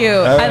so cute.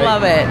 Right. I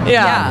love it.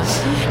 Yeah.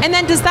 And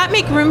then does that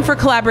make room for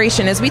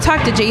collaboration? As we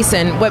talked to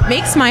Jason, what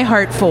makes my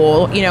heart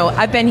full,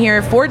 I've been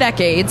here 4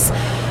 decades,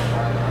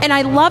 and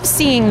I love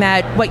seeing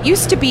that what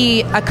used to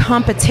be a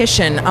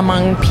competition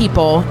among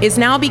people is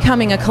now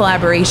becoming a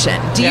collaboration.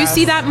 Do you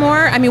see that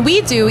more? I mean, we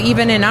do,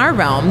 even in our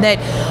realm, that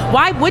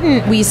why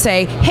wouldn't we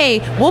say, hey,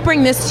 we'll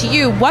bring this to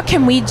you. What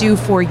can we do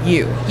for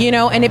you?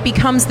 And it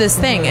becomes this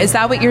thing. Is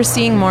that what you're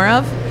seeing more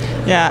of?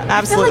 Yeah,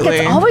 absolutely. I feel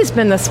like it's always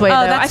been this way, though.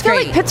 I feel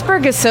like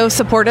Pittsburgh is so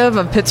supportive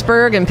of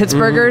Pittsburgh and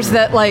Pittsburghers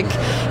that,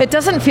 it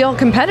doesn't feel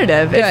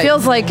competitive. It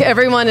feels like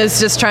everyone is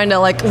just trying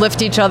to,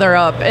 lift each other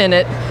up, and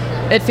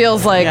it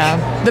feels like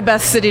the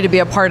best city to be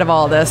a part of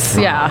all this.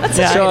 Yeah.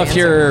 So if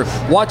you're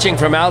watching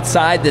from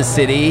outside the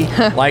city,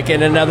 like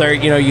in another,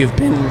 you've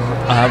been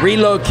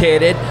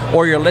relocated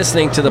or you're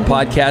listening to the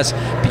podcast,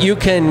 you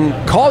can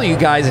call you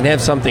guys and have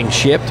something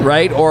shipped,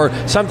 right? Or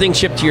something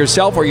shipped to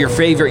yourself or your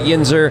favorite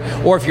Yinzer.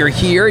 Or if you're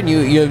here and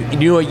you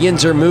knew a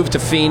Yinzer moved to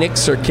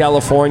Phoenix or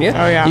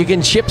California, you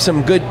can ship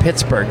some good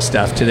Pittsburgh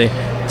stuff to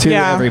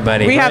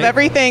everybody. We have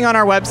everything on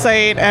our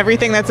website,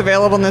 everything that's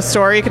available in the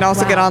store. You can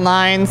also get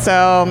online.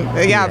 So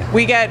we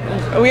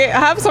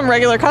have some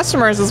regular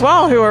customers as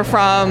well who are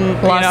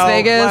from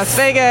Las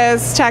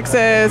Vegas,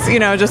 Texas.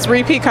 Just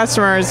repeat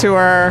customers who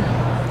are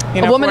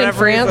a woman in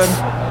France.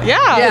 Yeah.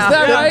 Is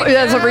that right?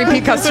 That's a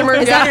repeat customer.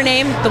 Is that her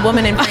name? The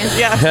woman in France?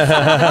 Yeah.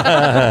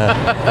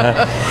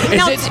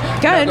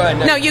 Go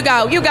ahead. No, you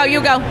go.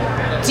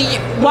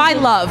 Why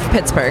love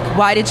Pittsburgh?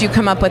 Why did you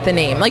come up with the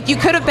name? You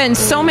could have been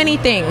so many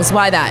things.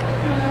 Why that?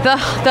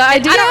 The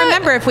idea. I don't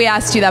remember if we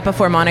asked you that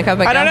before, Monica.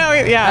 But I don't know.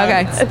 Yeah.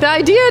 Okay. The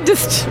idea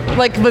just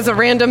was a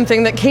random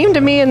thing that came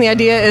to me, and the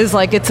idea is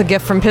it's a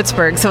gift from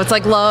Pittsburgh. So it's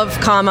love,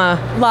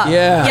 love.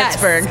 Yeah. Yes.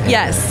 Pittsburgh.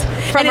 Yes.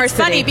 From our it's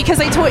city. funny because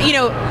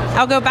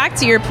I'll go back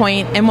to your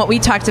point and what we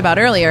talked about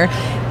earlier.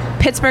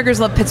 Pittsburghers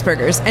love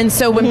Pittsburghers. And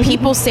so when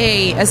people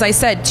say, as I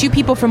said, 2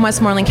 people from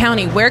Westmoreland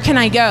County, where can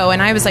I go?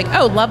 And I was like,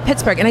 oh, love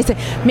Pittsburgh. And I said,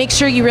 make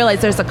sure you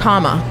realize there's a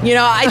comma.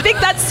 I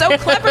think that's so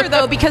clever,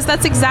 though, because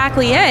that's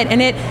exactly it.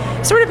 And it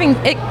sort of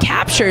it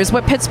captures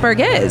what Pittsburgh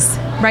is,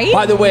 right?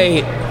 By the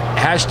way,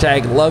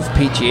 hashtag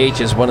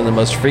LovePGH is one of the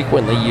most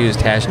frequently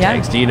used hashtags.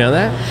 Yeah. Do you know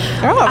that?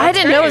 Oh, I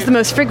didn't know it was the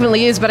most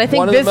frequently used, but I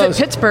think Visit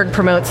Pittsburgh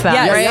promotes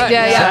that, right?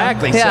 Yeah,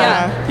 exactly.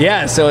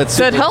 Yeah. So it's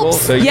So it super helps.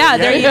 Cool. So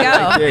There you go.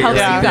 Helps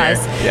you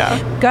guys. Yeah.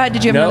 Go ahead.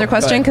 Did you have another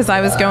question? Because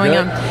I was going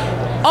on.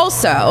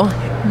 Also,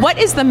 what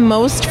is the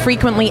most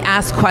frequently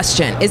asked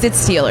question? Is it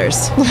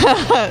Steelers?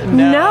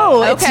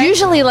 No. It's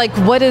usually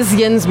what does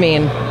Yins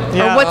mean?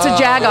 Yeah. Or what's a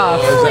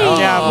Jagoff? Really?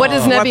 Yeah. What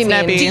does Nebby mean?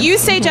 Nebby? Do you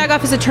say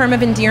Jagoff is a term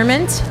of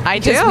endearment? I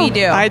do. Because we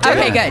do. I do.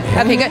 Okay,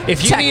 good.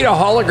 If you need a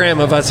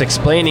hologram of us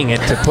explaining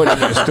it to put in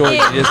your story,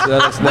 just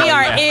let us know. We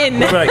are in.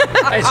 We're like,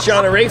 it's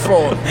John and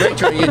Rachel,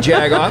 you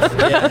Jagoff.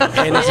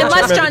 And it's a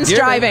Unless term of John's endearment.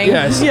 driving.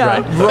 Yes,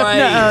 right.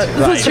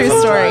 It's a true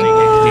story.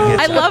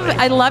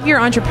 I love your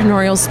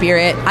entrepreneurial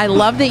spirit. I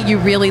love that you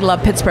really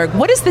love Pittsburgh.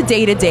 What is the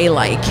day-to-day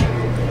like?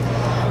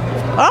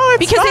 Oh,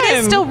 it's because fun. it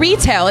is still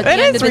retail at the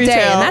end of the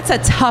day, and that's a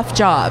tough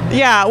job.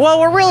 Yeah,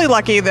 well, we're really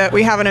lucky that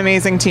we have an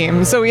amazing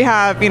team. So we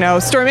have,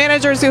 store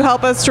managers who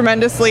help us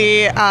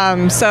tremendously.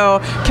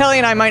 So Kelly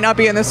and I might not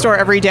be in the store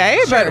every day,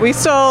 but we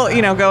still,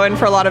 go in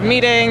for a lot of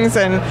meetings,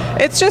 and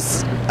it's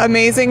just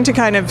amazing to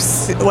kind of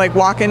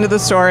walk into the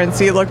store and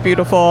see it look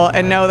beautiful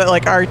and know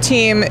that our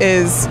team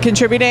is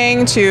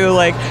contributing to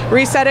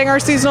resetting our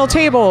seasonal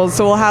tables.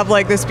 So we'll have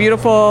this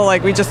beautiful,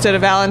 we just did a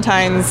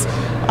Valentine's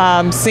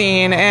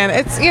scene, and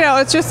it's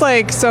it's just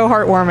so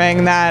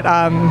heartwarming that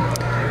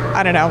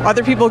I don't know,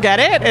 other people get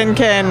it and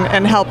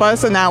can help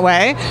us in that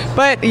way.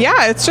 But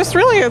yeah, it's just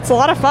really, it's a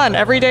lot of fun.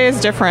 Every day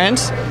is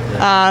different.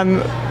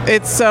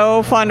 It's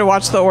so fun to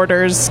watch the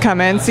orders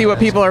come in, see what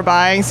people are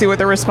buying, see what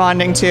they're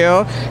responding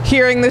to,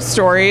 hearing the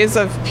stories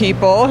of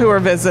people who are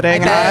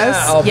visiting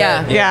us.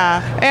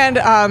 Yeah. And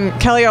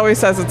Kelly always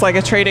says it's like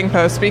a trading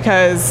post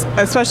because,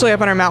 especially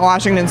up in our Mount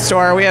Washington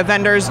store, we have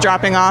vendors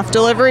dropping off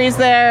deliveries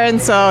there.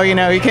 And so,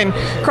 you can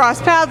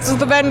cross paths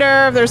with the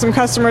vendor. If there's some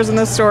customers in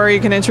the store,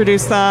 you can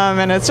introduce them.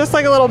 And it's just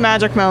like a little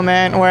magic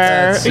moment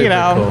where,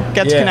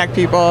 get to connect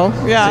people.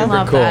 Yeah. I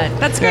love that.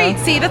 That's great.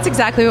 See, that's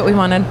exactly what we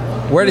wanted.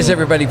 Where does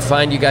everybody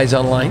find you guys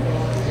online?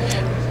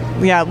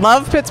 Yeah,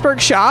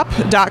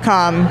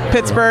 lovepittsburghshop.com.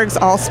 Pittsburgh's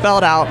all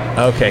spelled out.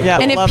 Okay. Yeah,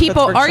 and if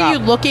people, are you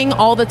looking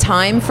all the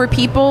time for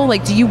people?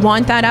 Like, do you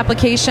want that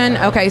application?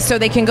 Okay, so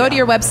they can go to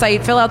your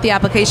website, fill out the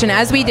application,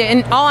 as we did.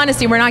 In all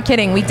honesty, we're not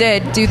kidding. We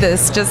did do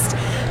this just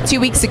 2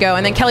 weeks ago.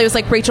 And then Kelly was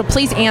like, Rachel,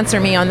 please answer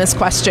me on this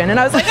question. And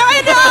I was like,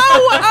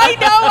 I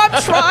know,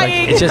 I'm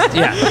trying. It's just,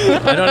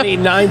 I don't need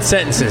 9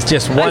 sentences,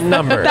 just one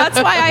number.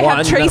 That's why I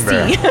have Tracy.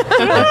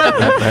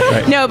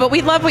 Right. No, but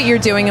we love what you're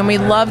doing, and we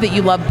love that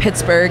you love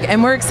Pittsburgh,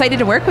 and we're excited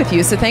to work with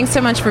you. So thanks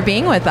so much for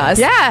being with us.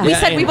 Yeah. We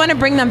said we want to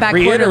bring them back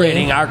quarterly.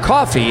 Reiterating, our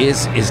coffee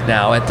is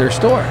now at their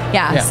store.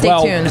 Yeah. Stay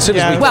tuned. As soon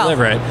as we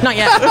deliver it. Not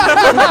yet.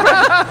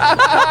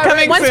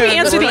 Once we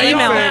answer the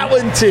email. That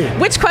one too.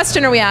 Which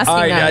question are we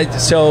asking now?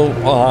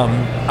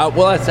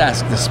 Let's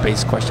ask the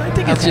space question. I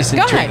think it's just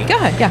intriguing. Go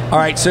ahead. Yeah. All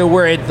right, so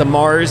we're at the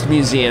Mars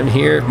Museum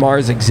here,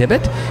 Mars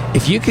exhibit.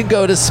 If you could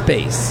go to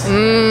space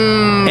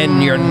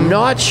and you're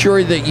not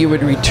sure that you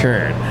would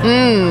return,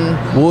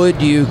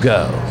 would you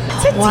go?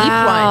 It's a deep one.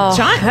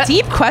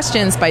 Deep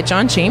questions by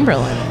John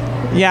Chamberlain.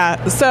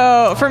 Yeah.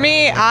 So for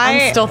me,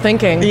 I'm still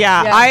thinking.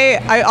 Yeah.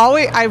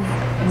 I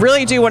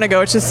really do want to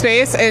go to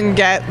space and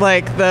get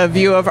like the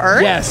view of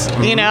Earth. Yes. The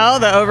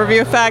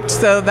overview effect.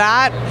 So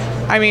that,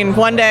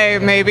 one day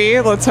maybe.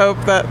 Let's hope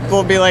that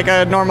will be like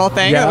a normal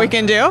thing that we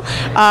can do.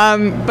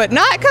 But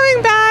not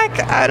coming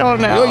back, I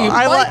don't know. Well, you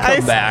might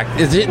come back.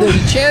 There's a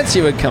chance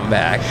you would come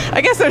back.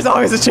 I guess there's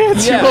always a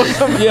chance you will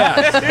come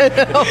back.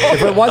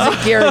 If it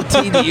wasn't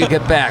guaranteed that you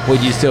get back,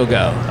 would you still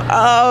go?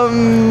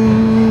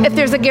 If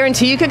there's a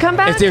guarantee you could come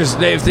back? If there's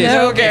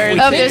no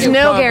guarantee. There's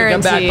no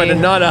guarantee. Come back, but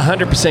not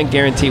 100%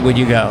 guarantee, would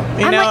you go?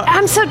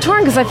 I'm so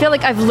torn because I feel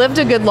like I've lived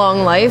a good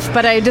long life,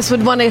 but I just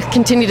would want to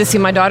continue to see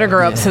my daughter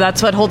grow up, so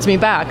that's what holds me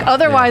back.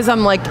 Otherwise,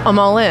 I'm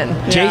all in.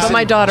 Jason, but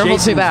my daughter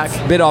holds me back.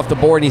 Bit off the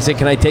board, and he said,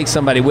 "Can I take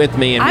somebody with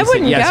me?" And I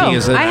wouldn't go.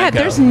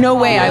 There's no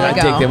way I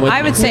would go.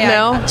 I would say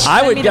no.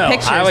 I would go.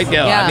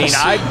 Yeah.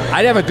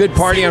 I'd have a good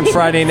party on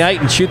Friday night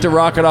and shoot the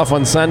rocket off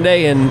on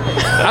Sunday, and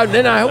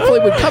then I hopefully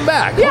would come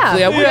back. Yeah.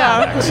 Hopefully I would.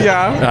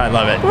 Yeah. I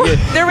love it.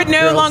 There would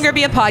no longer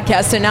be a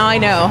podcast, so now I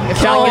know.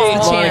 Kelly,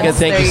 Monica,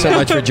 thank you so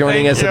much for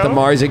joining us at the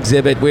Mars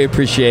exhibit. We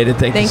appreciate it.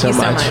 Thank you so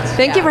much.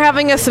 Thank you for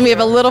having us, and we have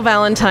a little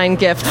Valentine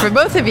gift for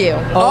both of you.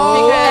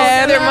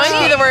 Because there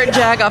might be the word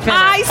Jagoff in it.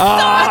 I saw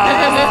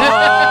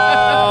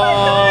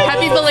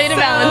Happy belated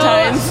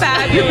Valentine's.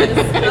 Fabulous. It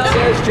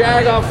says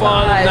Jagoff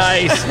on it.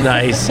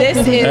 Nice.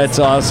 That's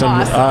awesome. All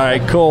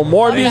right, cool.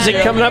 More music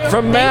coming up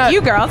from Matt. Thank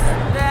you, girls.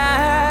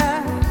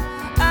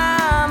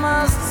 I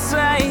must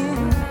say,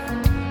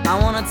 I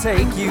want to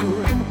take you.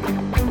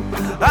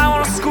 I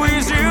want to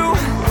squeeze you.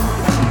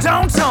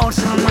 Don't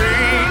torture me.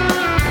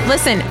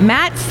 Listen,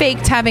 Matt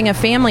faked having a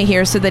family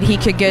here so that he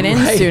could get in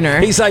sooner.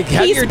 He's like,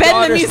 have your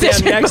daughter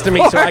stand next to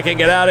me so I can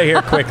get out of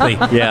here quickly.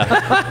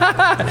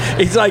 Yeah.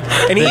 He's like,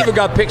 and he even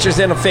got pictures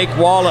in a fake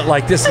wallet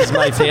like, this is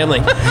my family.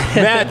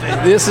 Matt,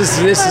 this is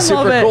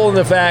super cool in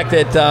the fact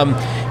that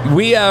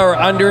we are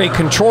under a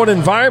controlled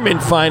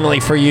environment finally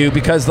for you,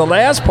 because the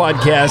last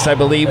podcast, I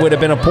believe, would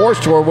have been a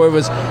porch tour where it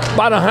was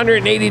about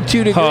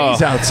 182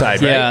 degrees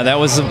outside, right? Yeah, that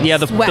was, the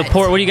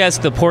what do you guys,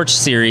 the porch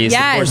series?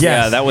 Yes.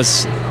 Yeah, that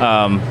was...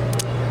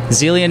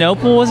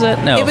 Zelienople, was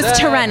it? No. It was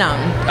Tarenum.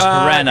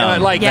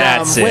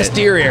 That's it. West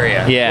Deer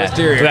area. Yeah. West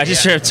Deer area. I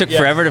just took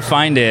forever to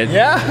find it.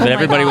 Yeah. But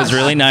everybody was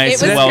really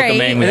nice and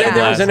welcoming.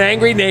 There was an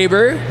angry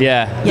neighbor.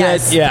 Yeah.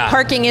 Yes. Yeah.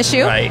 Parking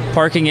issue. Right.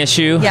 Parking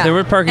issue. Yeah. There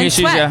were parking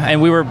issues. Sweat. Yeah.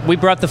 And we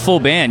brought the full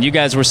band. You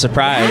guys were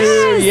surprised.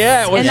 Yes.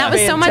 Yeah. It was and that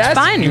was so much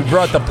fun. You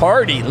brought the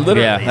party,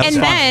 literally. Yeah.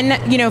 And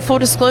then, full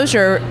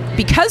disclosure,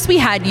 because we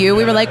had you,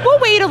 we were like, we'll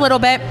wait a little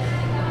bit.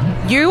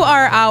 You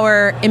are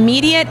our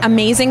immediate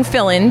amazing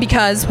fill-in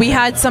because we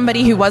had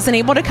somebody who wasn't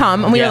able to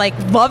come, and we were like,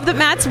 love that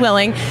Matt's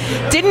willing.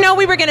 Didn't know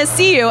we were going to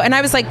see you, and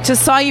I was like,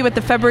 just saw you at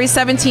the February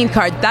 17th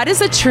card. That is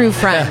a true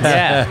friend.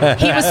 Yeah.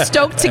 He was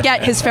stoked to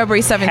get his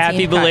February 17th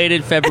Happy card.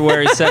 belated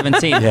February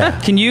 17th. Yeah.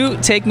 Can you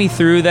take me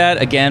through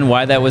that again,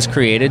 why that was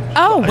created?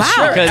 Oh, wow.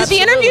 Sure, Did the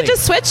interview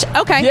just switch?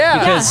 Okay. Yeah.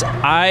 Because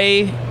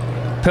I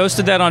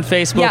posted that on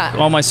Facebook,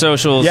 all my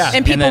socials. Yeah.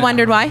 And people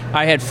wondered why?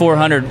 I had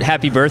 400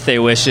 happy birthday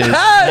wishes.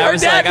 I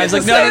was like,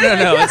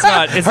 no, it's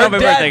not my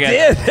birthday,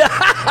 guys.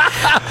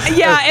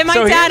 Yeah, and my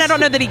So dad, here's- I don't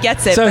know that he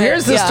gets it. So but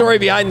here's the yeah. story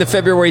behind the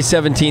February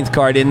 17th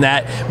card, in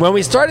that when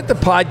we started the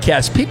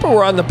podcast, people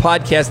were on the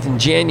podcast in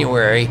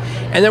January,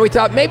 and then we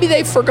thought maybe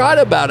they forgot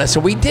about us, so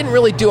we didn't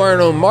really do our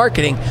own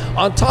marketing.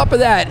 On top of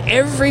that,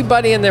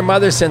 everybody and their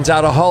mother sends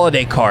out a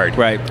holiday card.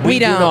 Right. We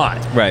do don't.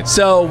 not. Right.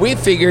 So we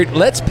figured,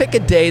 let's pick a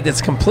day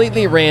that's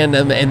completely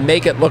random and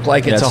make it look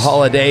like it's a That's-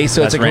 holiday,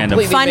 so it's a that's random.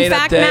 completely Fun made-up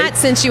fact, day. Matt,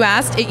 since you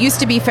asked, it used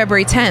to be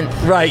February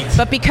 10th. Right.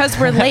 But because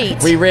we're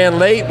late, We ran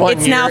late one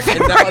It's year, now and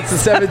now it's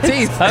the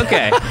 17th.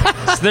 Okay.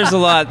 So there's a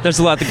lot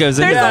that goes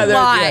into there's that. a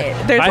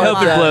lot. There's I a hope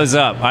lot. it blows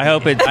up. I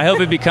hope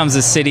it becomes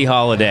a city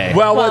holiday.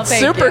 Well, Well, what's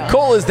thank super you.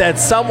 cool is that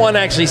someone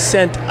actually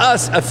sent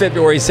us a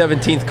February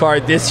 17th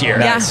card this year.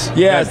 Yeah. Yes.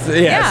 Yes.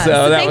 Yeah,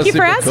 so that thank was you for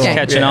super cool. asking.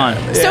 Catching on.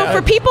 So Yeah.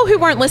 for people who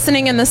weren't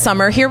listening in the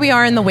summer, here we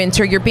are in the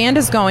winter. Your band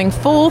is going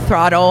full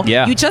throttle.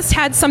 Yeah. You just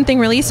had something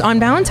released on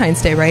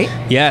Valentine's Day, right?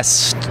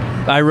 Yes,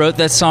 I wrote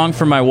that song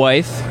for my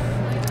wife.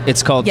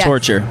 It's called Yes.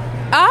 Torture.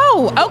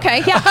 Oh,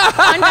 okay. Yeah.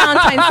 On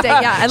Valentine's Day.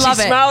 Yeah, I love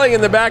She's it. smiling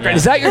in the background.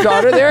 Is that your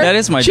daughter there? That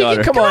is my She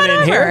daughter. Can come on in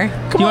over. here.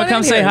 You wanna on come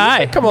in say here.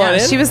 hi? Come on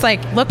Yeah, in. she was like,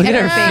 look Look at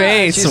at her her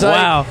face. She's like-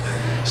 Wow.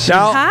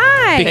 Now,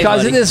 Hi. because Hey,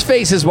 of buddy. this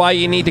face is why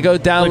you need to go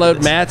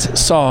download Matt's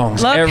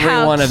songs. Look every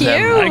how one of them.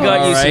 cute. I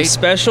got you All some right.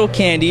 special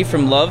candy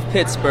from Love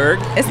Pittsburgh,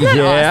 Isn't that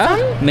Yeah. awesome?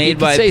 You made can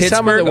by say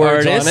some of the Pittsburgh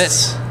words on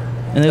artists.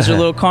 And there's a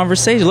little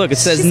conversation. Look, it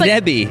says She's like,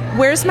 Nebby.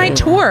 Where's my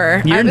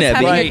tour? You're I was Nebby.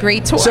 having Right. a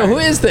great tour. So who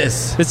is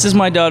this? This is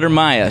my daughter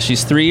Maya.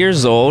 She's 3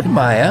 years old,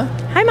 Maya.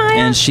 Hi, Maya.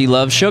 and she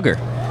loves sugar.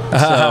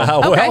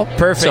 Well, Okay.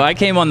 perfect. So I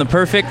came on the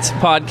perfect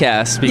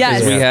podcast because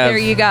Yes, we have there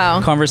you go.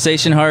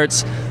 Conversation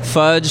Hearts,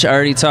 Fudge. I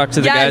already talked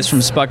to the Yes. guys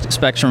from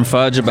Spectrum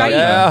Fudge about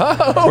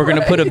Right. we're going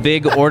to put a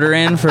big order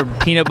in for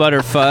peanut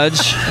butter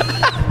fudge.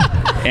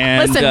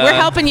 And, Listen, we're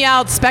helping you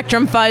out,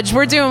 Spectrum Fudge.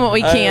 We're doing what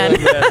we can.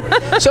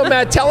 So,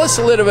 Matt, tell us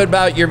a little bit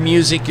about your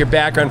music, your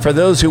background. For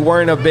those who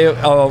weren't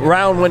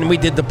around when we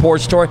did the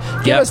Porch Tour,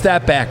 give Yep. us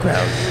that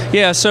background.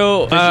 Yeah,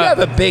 so 'Cause you have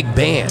a big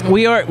band.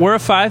 we're a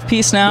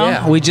 5-piece now.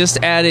 Yeah. We just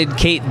added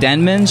Kate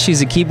Denman.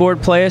 She's a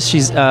keyboard player.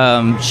 She's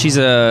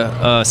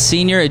a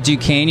senior at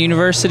Duquesne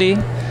University,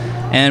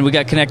 and we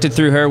got connected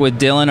through her with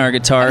Dylan, our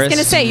guitarist. I was going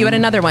to say, you had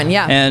another one,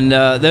 yeah. And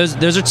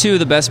those are two of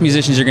the best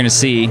musicians you're going to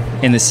see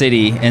in the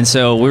city. And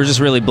so we're just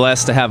really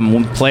blessed to have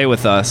them play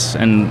with us.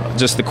 And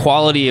just the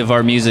quality of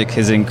our music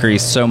has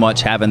increased so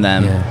much having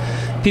them. Yeah.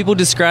 People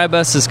describe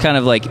us as kind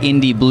of like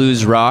indie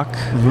blues rock.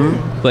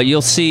 Mm-hmm. But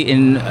you'll see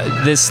in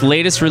this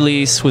latest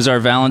release was our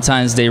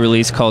Valentine's Day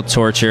release called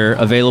Torture,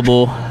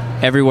 available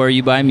everywhere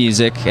you buy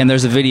music. And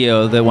there's a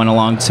video that went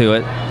along to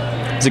it.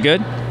 Is it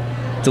good?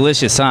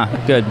 Delicious, huh?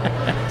 Good.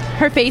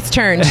 Her face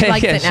turned. She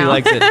likes Yeah, it now. she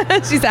likes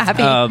it. She's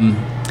happy.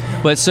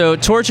 But so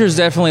Torture is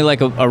definitely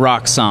like a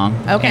rock song.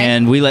 Okay.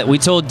 And we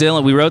told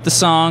Dylan, we wrote the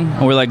song,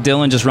 and we're like,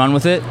 Dylan, just run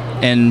with it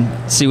and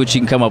see what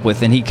you can come up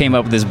with. And he came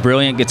up with this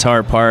brilliant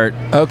guitar part.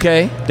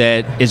 Okay.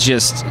 That is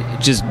just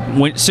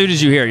when, as soon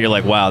as you hear it, you're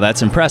like, wow,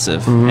 that's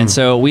impressive. Mm-hmm. And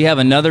so we have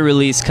another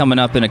release coming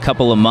up in a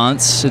couple of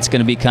months. It's going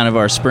to be kind of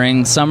our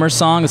spring summer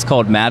song. It's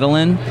called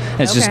Madeline.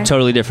 And it's Okay. just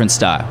totally different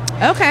style.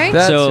 Okay.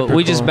 That's So super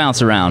we just cool.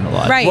 bounce around a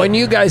lot. Right. When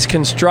you guys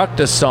construct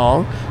a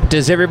song,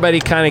 does everybody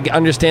kind of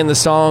understand the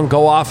song,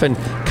 go off and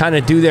kind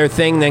of do their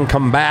thing, then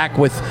come back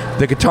with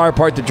the guitar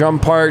part, the drum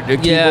part, the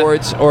Yeah.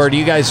 keyboards? Or do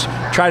you guys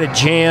try to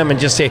jam and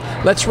just say,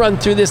 let's run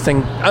through this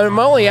thing? I'm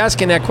only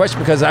asking that question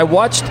because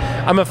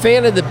I'm a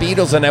fan of the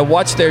Beatles, and I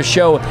watched their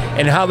show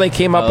and how they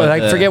came up with,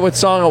 I forget what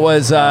song it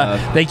was.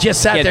 They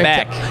just sat Get there.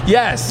 Back. And kept,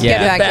 yes, Yeah.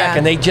 Get Back. Yeah.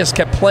 And they just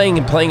kept playing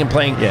and playing and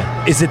playing.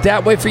 Yeah. Is it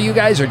that way for you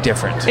guys or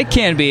different? It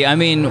can be. I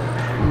mean,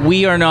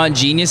 we are not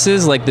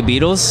geniuses like the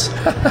Beatles,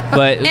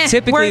 but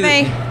typically were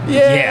they?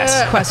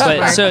 Yes. Question But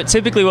mark. so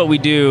typically, what we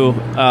do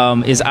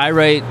is I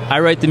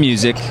write the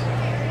music.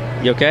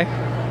 You okay?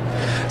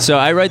 So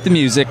I write the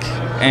music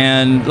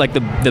and like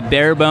the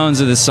bare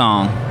bones of the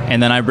song,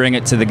 and then I bring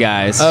it to the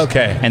guys.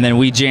 Okay. And then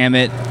we jam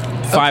it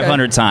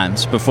 500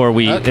 times before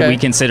we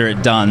consider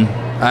it done.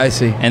 I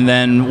see. And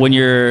then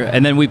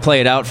we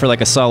play it out for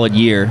like a solid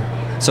year.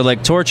 So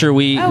like Torture,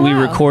 we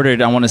wow.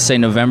 recorded, I want to say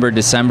November,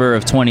 December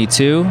of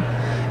 22,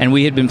 and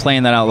we had been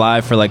playing that out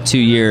live for like 2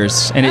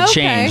 years, and it Okay.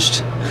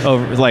 changed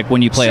over like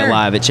when you play Sure. it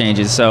live, it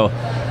changes. So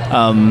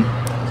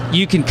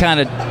you can kind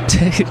of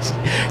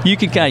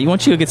you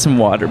want you to get some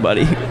water,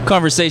 buddy.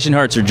 Conversation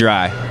Hearts are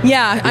dry.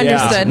 Yeah,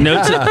 understood.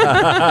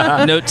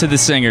 Note to the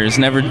singers: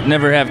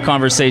 never have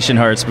conversation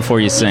hearts before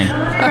you sing.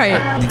 All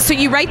right. So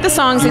you write the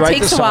songs, You it write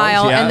takes the a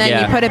while, songs, yeah. and then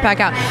Yeah. you put it back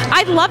out.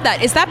 I love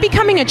that. Is that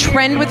becoming a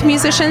trend with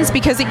musicians?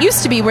 Because it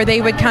used to be where they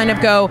would kind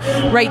of go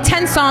write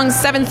 10 songs,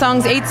 7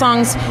 songs, 8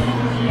 songs,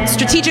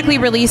 strategically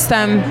release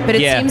them, but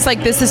it Yeah. seems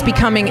like this is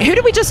becoming... Who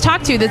did we just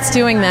talk to that's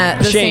doing that?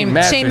 The Shane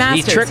Masters. Shane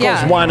Masters, He trickles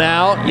yeah. one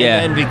out Yeah.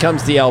 and then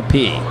becomes the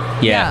LP.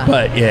 Yeah.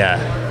 But yeah.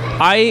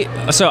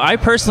 I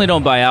personally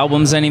don't buy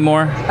albums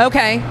anymore.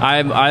 Okay.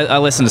 I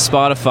listen to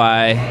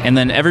Spotify, and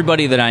then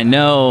everybody that I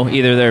know,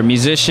 either they're a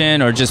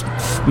musician or just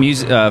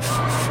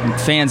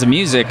fans of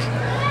music,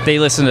 they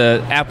listen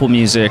to Apple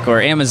Music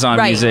or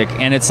Amazon Music,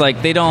 and it's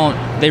like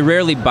they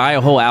rarely buy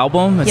a whole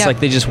album. It's like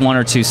they just 1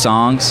 or 2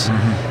 songs.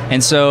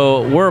 And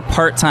so we're a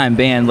part-time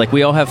band. Like,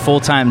 we all have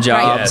full-time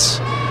jobs.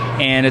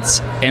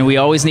 And we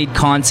always need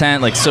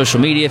content like social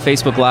media,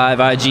 Facebook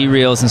Live, IG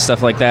Reels, and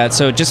stuff like that.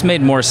 So it just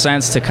made more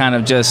sense to kind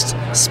of just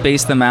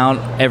space them out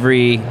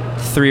every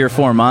 3 or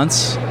 4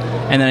 months,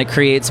 and then it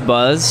creates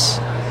buzz,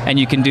 and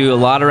you can do a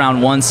lot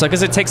around one song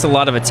because it takes a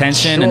lot of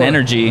attention and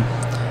energy,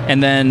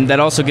 and then that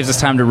also gives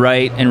us time to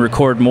write and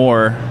record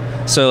more.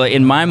 So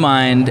in my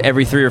mind,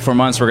 every 3 or 4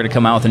 months, we're going to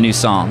come out with a new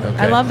song.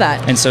 I love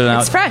that. And so now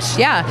it's fresh,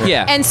 yeah.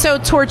 Yeah. And so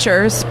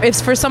Tortures, it's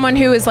for someone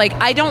who is like,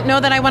 I don't know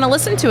that I want to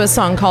listen to a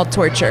song called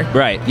Torture.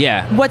 Right,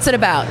 yeah. What's it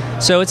about?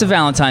 So it's a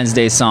Valentine's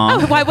Day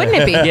song. Oh, why wouldn't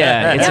it be?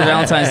 Yeah, it's a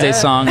Valentine's Day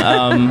song.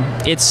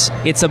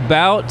 It's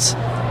about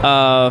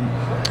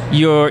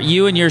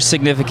you and your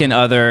significant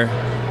other,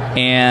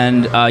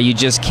 and you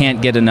just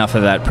can't get enough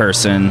of that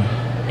person,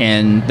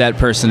 and that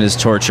person is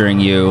torturing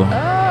you.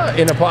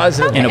 In a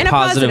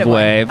positive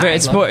way.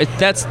 It's more.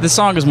 The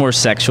song is more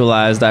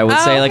sexualized, I would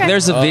say. Like,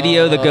 there's a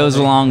video that goes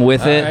along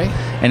with it,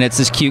 and it's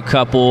this cute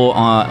couple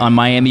on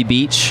Miami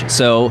Beach.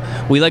 So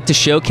we like to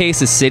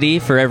showcase a city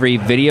for every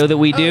video that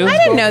we do. I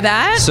didn't know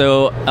that.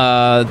 So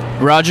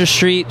Roger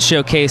Street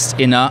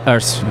showcased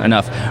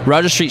enough.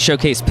 Roger Street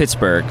showcased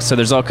Pittsburgh. So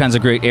there's all kinds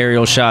of great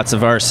aerial shots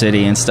of our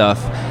city and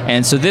stuff.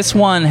 And so this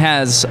one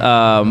has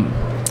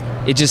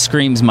it just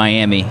screams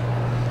Miami.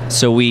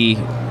 So we've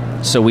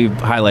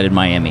highlighted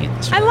Miami.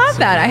 I love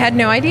that. I had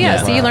no idea.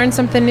 Yeah. So you learn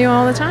something new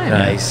all the time.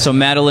 Nice. So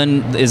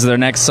Madeline is their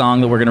next song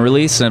that we're going to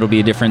release, and it'll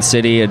be a different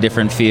city, a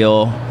different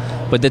feel.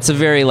 But it's a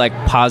very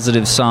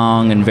positive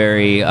song and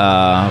very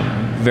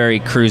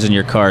very cruise in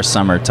your car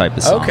summer type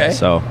of song. Okay.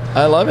 So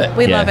I love it.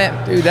 We love it.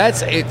 Dude,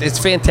 it's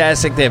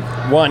fantastic that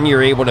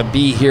you're able to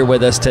be here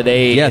with us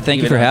today. Yeah,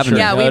 thank you for having me.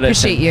 Yeah, we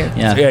appreciate you.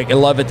 Yeah. I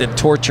love it that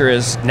Torture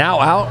is now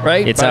out,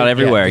 right? It's out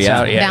everywhere, It's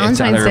out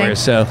Valentine's everywhere. Day.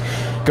 So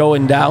go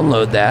and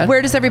download that.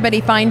 Where does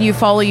everybody find you,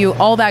 follow you,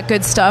 all that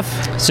good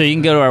stuff? So you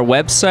can go to our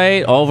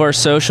website, all of our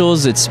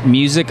socials. It's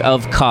Music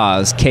of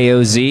Cause,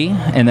 K-O-Z.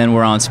 And then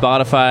we're on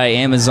Spotify,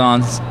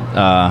 Amazon,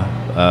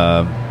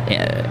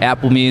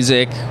 Apple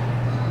Music,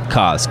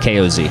 Cause,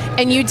 K-O-Z.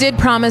 And you did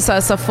promise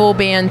us a full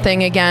band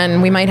thing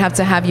again. We might have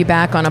to have you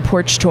back on a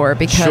porch tour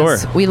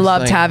because we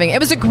loved having it. It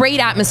was a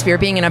great atmosphere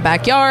being in a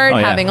backyard,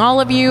 having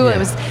all of you. It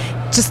was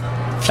just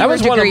that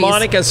was degrees. One of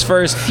Monica's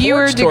first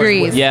fewer porch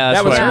degrees. tours. Yeah,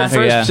 that was her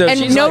first. Yeah. So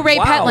and no Ray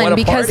Petland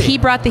because he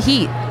brought the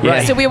heat.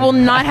 Right. So we will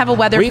not have a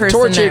weather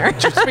person there.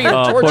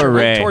 Poor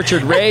Ray. We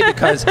tortured Ray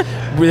because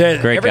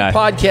every guy.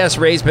 podcast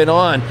Ray's been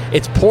on,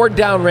 it's poured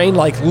down rain,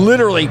 like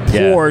literally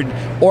poured,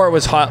 or it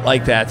was hot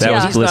like that. So That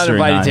was he's not blistering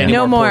invited hot, to yeah. any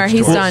No more. porch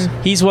He's tours.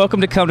 done. He's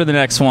welcome to come to the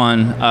next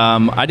one.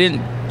 I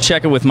didn't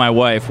check it with my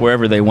wife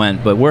wherever they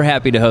went, but we're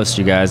happy to host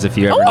you guys if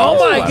you ever. Oh need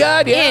my to.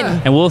 God! Yeah. In.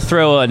 And we'll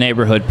throw a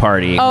neighborhood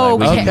party. Oh,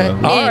 we can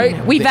go. All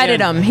right. We vetted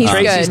him. He's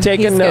Tracy's good.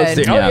 taking He's notes.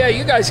 good. There. Oh yeah,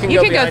 you guys can. You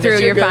go can go behind through.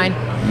 us. You're good. fine.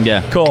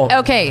 Yeah. Cool.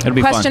 Okay. It'll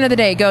be Question fun. of the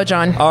day. Go,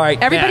 John. All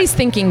right. Everybody's Matt,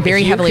 thinking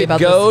very if heavily you about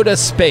could go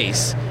this. to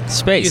space. You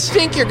Space.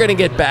 think you're going to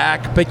get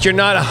back, but you're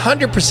not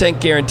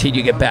 100% guaranteed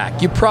you get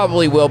back. You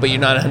probably will, but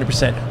you're not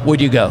 100%. Would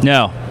you go?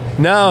 No.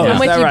 No. I'm is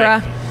with that you,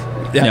 right?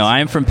 bruh. No, I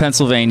am from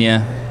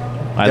Pennsylvania.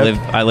 I live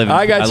in PA.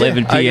 I got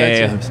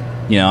you.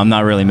 You know, I'm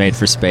not really made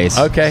for space.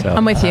 Okay. so.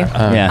 I'm with you.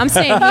 Yeah. I'm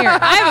staying here.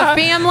 I have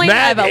a family. I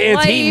have a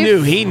life.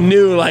 He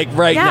knew like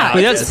right Yeah. now.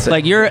 But that's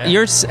like you're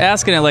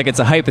asking it like it's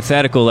a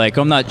hypothetical. Like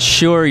I'm not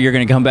sure you're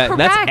going to come back. Correct.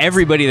 That's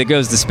everybody that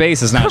goes to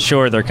space is not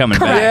sure they're coming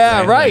back.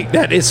 Yeah, right.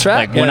 That is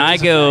right. Like when I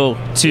go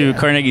to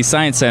Carnegie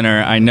Science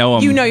Center, I know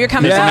You know you're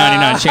coming There's back. a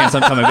 99 chance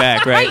I'm coming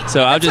back, right?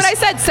 So I'll That's just. what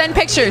I said. Send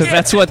pictures.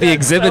 That's what the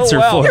exhibits so are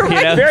well. for. You're You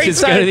right. know? Very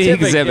Just go to the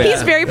scientific. exhibit.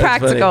 He's very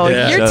practical. funny.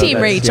 Yeah. Your So team,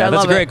 Rach. I that's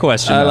love a great it.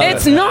 question.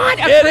 It's not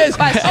a It quick is.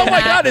 question. Oh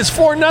my Matt. God, it's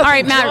 4-0. All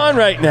right, Matt. John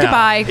right now.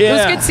 Goodbye. Yeah. It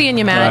was good seeing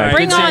you, Matt. All right.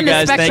 Bring Good seeing on you the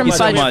guys. Thank Spectrum you so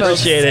Fudge, much. folks.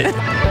 Appreciate it.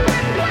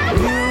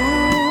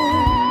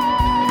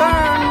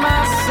 Burn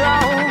my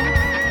soul.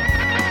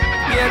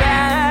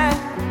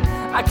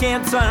 Yeah, I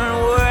can't turn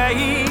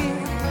away.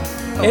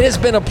 It has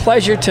been a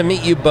pleasure to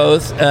meet you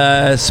both,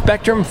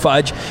 Spectrum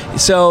Fudge.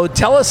 So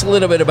tell us a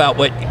little bit about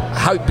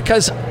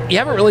because you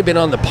haven't really been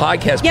on the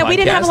podcast. Yeah, we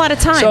didn't have a lot of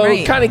time, So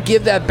right. kind of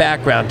give that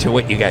background to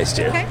what you guys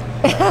do. Okay.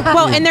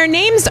 Well, and their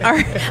names are,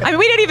 we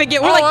didn't even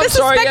get, we're I'm this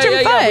sorry. is Spectrum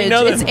Yeah, Fudge. we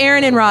know It's them.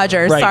 Aaron and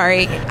Roger. Right.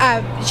 Sorry.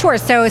 Sure.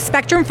 So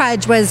Spectrum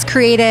Fudge was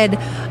created,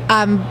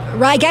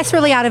 I guess,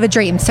 really out of a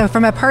dream. So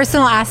from a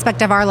personal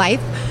aspect of our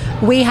life,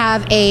 we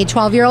have a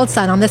 12-year-old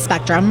son on the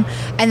spectrum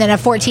and then a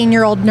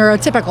 14-year-old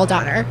neurotypical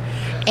daughter.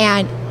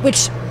 And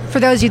which, for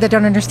those of you that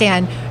don't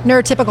understand,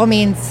 neurotypical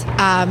means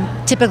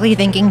typically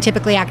thinking,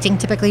 typically acting,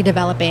 typically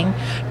developing.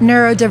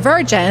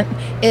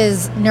 Neurodivergent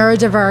is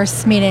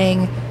neurodiverse,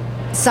 meaning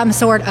some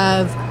sort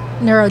of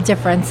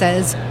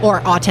neurodifferences or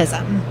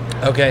autism.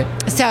 Okay.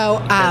 So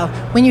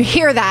when you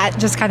hear that,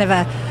 just kind of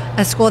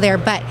a school there.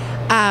 But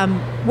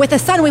with a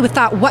son, we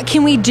thought, what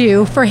can we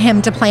do for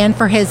him to plan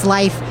for his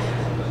life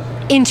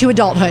into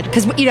adulthood?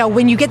 Because,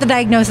 when you get the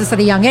diagnosis at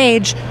a young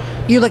age,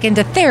 you look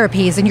into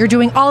therapies, and you're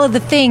doing all of the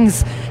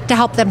things to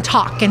help them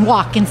talk and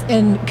walk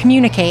and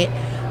communicate.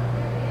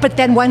 But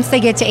then once they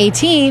get to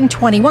 18,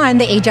 21,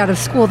 they age out of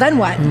school, then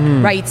what?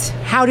 Right.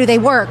 How do they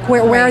work?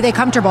 Where are they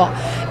comfortable?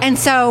 And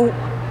so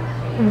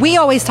we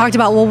always talked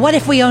about, well, what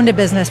if we owned a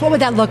business? What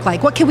would that look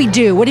like? What could we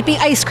do? Would it be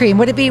ice cream?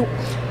 Would it be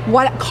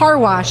car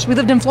wash? We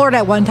lived in Florida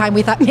at one time.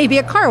 We thought maybe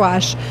a car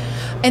wash.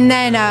 And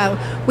then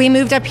we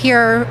moved up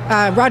here.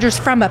 Roger's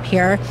from up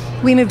here.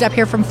 We moved up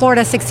here from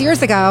Florida 6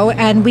 years ago,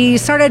 and we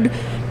started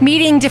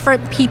meeting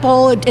different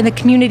people in the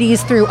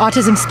communities through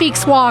Autism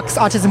Speaks walks,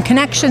 Autism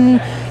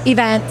Connection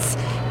events,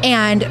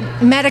 and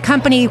met a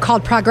company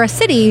called Progress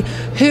City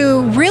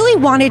who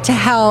really wanted to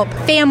help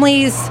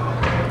families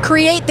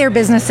create their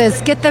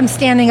businesses, get them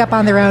standing up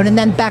on their own, and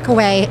then back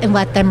away and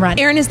let them run.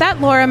 Erin, is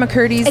that Laura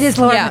McCurdy's? It is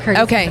Laura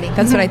McCurdy's Okay, company.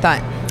 that's what I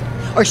thought.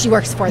 Or she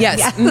works for them.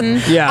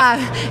 Yes.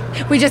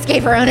 Yeah. We just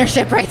gave her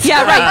ownership rights.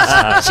 Yeah,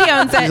 right. She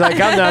owns it. She's like,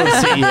 I'm not a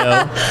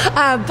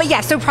CEO. But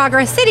yeah, so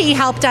Progress City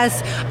helped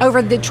us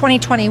over the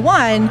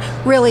 2021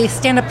 really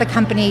stand up the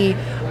company,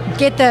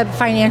 get the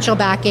financial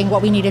backing,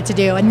 what we needed to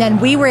do. And then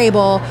we were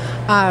able,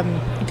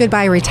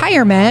 goodbye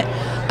retirement,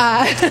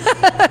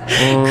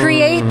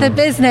 create the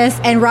business.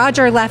 And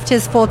Roger left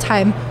his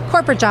full-time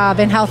corporate job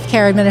in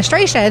healthcare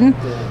administration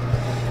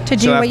to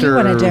do what you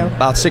want to do.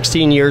 About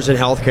 16 years in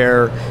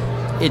healthcare,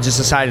 it just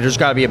decided there's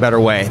got to be a better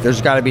way. There's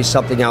got to be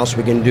something else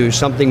we can do,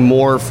 something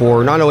more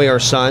for not only our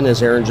son,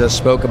 as Erin just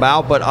spoke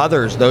about, but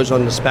others, those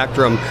on the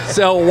spectrum.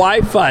 So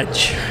why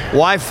Fudge?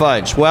 Why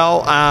Fudge?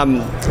 Well,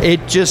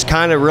 it just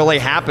kind of really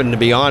happened, to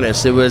be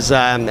honest. It was,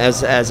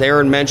 as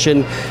Erin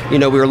mentioned, we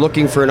were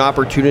looking for an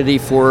opportunity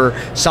for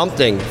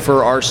something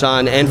for our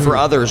son and for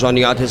others on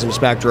the autism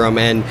spectrum.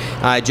 And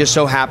it just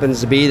so happens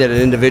to be that an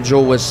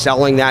individual was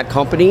selling that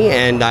company,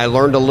 and I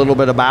learned a little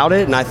bit about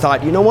it, and I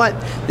thought, you know what,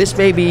 this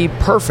may be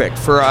perfect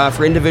for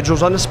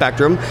individuals on the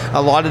spectrum.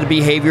 A lot of the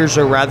behaviors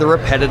are rather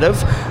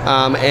repetitive,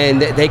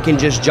 and they can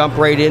just jump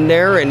right in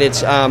there, and it's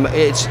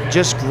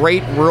just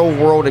great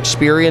real-world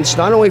experience,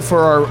 not only for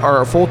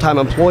our full-time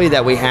employee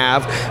that we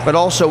have, but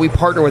also we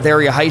partner with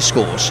area high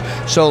schools,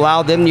 so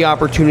allow them the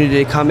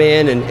opportunity to come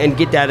in and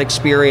get that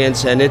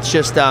experience, and it's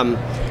just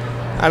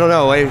I don't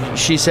know.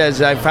 She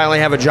says, I finally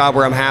have a job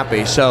where I'm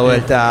happy. So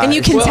and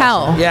you can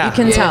tell. Yeah. You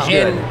can tell.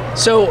 And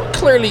so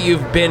clearly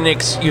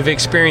you've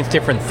experienced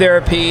different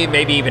therapy,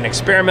 maybe even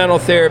experimental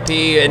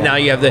therapy, and now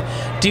you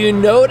have do you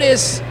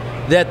notice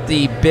that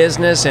the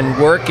business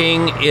and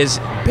working is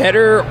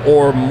better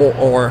or more,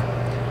 or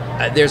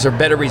there's a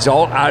better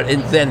result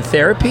than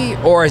therapy,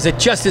 or is it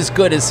just as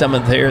good as some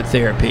of their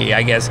therapy?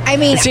 I guess. I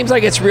mean, it seems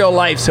like it's real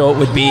life, so it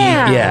would be.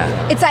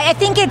 Yeah. I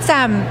think it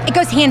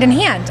goes hand in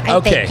hand. I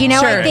think.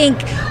 Sure. I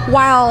think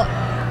while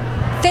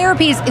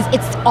therapy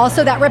it's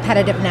also that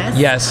repetitiveness.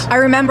 Yes. I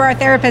remember our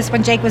therapist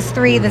when Jake was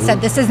 3 that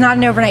said, "This is not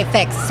an overnight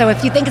fix. So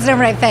if you think it's an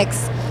overnight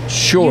fix,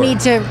 you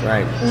need to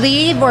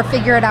leave or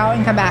figure it out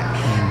and come back."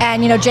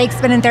 And Jake's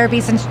been in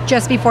therapy since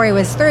just before he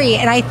was 3,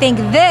 and I think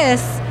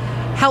this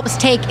helps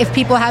take, if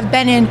people have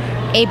been in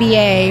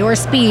ABA or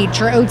speech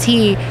or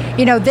OT,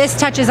 this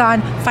touches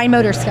on fine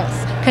motor skills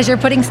because you're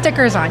putting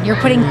stickers on, you're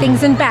putting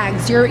things in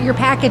bags, you're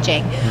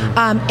packaging.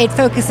 It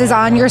focuses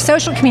on your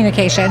social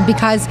communication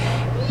because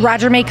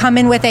Roger may come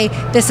in with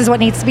this is what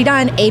needs to be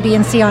done, A, B,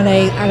 and C on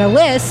a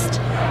list,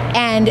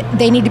 and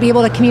they need to be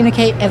able to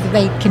communicate if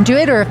they can do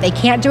it or if they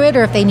can't do it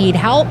or if they need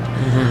help.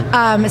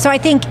 So I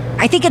think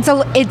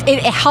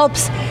it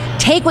helps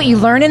take what you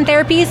learn in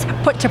therapies,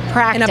 put to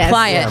practice, and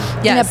apply it.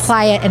 And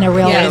apply it in a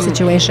real life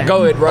situation.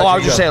 Go ahead, Roger. I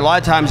was just saying, a lot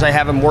of times I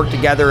have them work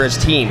together as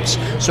teams,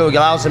 so it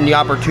allows them the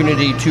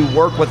opportunity to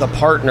work with a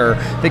partner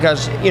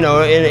because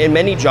in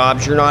many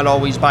jobs you're not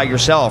always by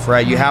yourself,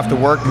 right? You have to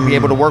be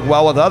able to work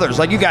well with others.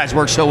 Like you guys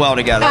work so well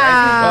together.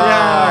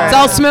 Right? It's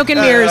all smoke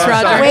and mirrors,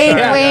 Roger.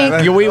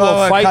 Wink. We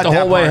will fight the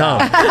whole way home.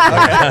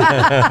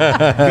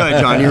 Good,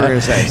 John. You were going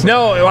to say something.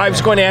 No, I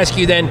was going to ask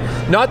you then.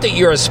 Not that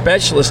you're a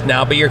specialist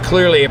now, but you're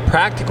clearly a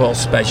practical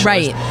specialist.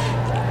 Right.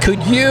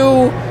 Could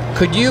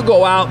you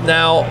go out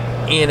now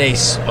in a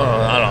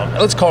I don't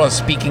know, let's call it a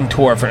speaking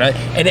tour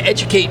and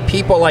educate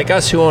people like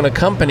us who own a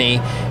company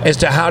as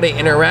to how to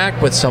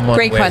interact with someone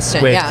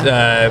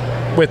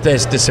with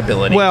this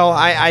disability? Well,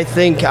 I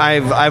think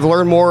I've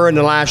learned more in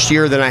the last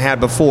year than I had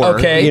before.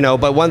 Okay.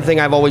 But one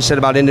thing I've always said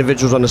about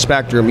individuals on the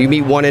spectrum, you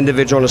meet one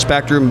individual on the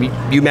spectrum,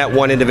 you met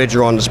one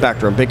individual on the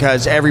spectrum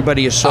because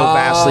everybody is so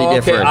vastly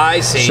different.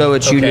 I see. So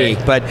it's unique.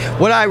 But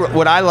what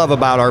I love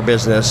about our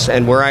business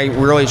and where I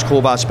really is cool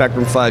about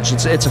Spectrum Fudge,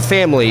 it's a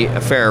family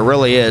affair, it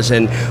really is,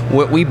 and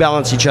we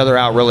balance each other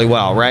out really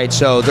well, right?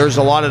 So there's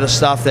a lot of the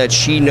stuff that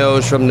she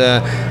knows from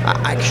the,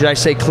 should I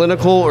say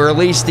clinical, or at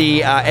least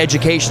the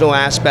educational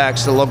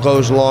aspects that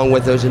goes along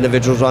with those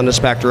individuals on the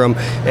spectrum,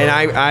 and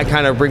I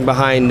kind of bring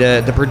behind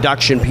the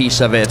production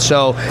piece of it.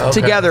 So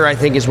together, I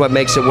think, is what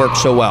makes it work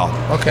so well.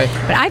 Okay.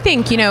 But I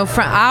think,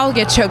 I'll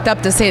get choked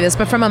up to say this,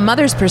 but from a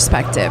mother's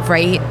perspective,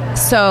 right?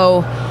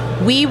 So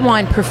we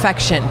want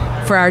perfection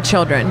for our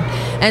children.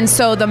 And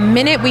so the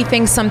minute we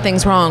think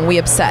something's wrong, we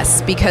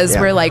obsess because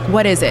we're like,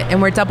 what is it?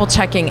 And we're double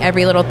checking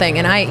every little thing.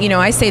 And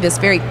I say this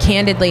very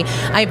candidly.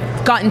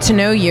 I've gotten to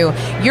know you.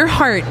 Your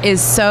heart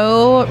is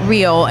so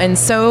real and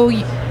so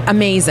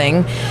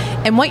amazing.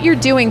 And what you're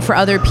doing for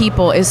other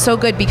people is so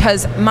good,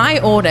 because my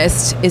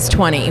oldest is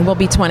 20, will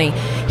be 20.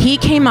 He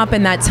came up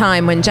in that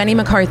time when Jenny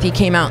McCarthy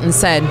came out and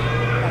said,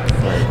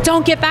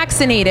 don't get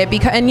vaccinated,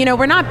 because, and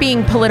we're not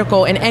being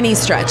political in any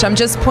stretch. I'm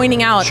just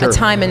pointing out a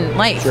time in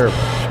life.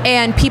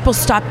 And people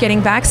stopped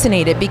getting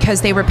vaccinated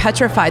because they were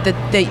petrified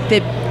that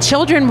the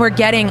children were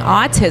getting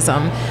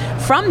autism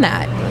from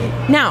that.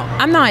 Now,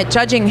 I'm not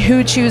judging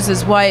who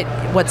chooses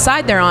what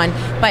side they're on,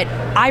 but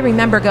I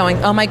remember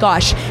going, oh my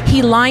gosh,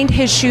 he lined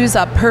his shoes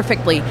up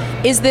perfectly.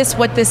 Is this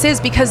what this is?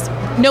 Because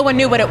no one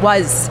knew what it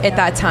was at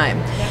that time.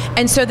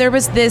 And so there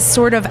was this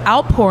sort of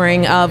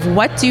outpouring of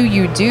what do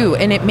you do?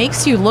 And it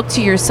makes you look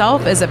to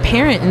yourself as a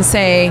parent and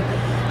say,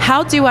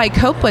 how do I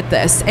cope with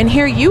this? And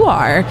here you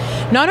are,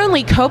 not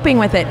only coping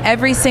with it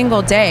every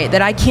single day,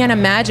 that I can't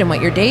imagine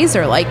what your days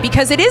are like,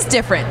 because it is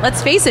different.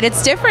 Let's face it,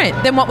 it's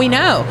different than what we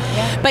know.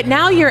 But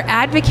now you're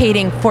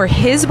advocating for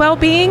his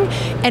well-being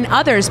and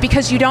others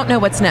because you don't know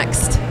what's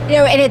next.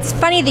 And it's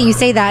funny that you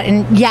say that,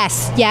 and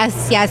yes.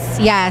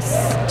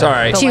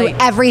 Sorry. To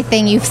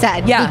everything you've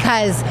said. Yeah.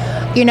 Because,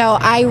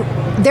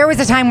 there was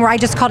a time where I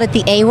just called it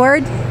the A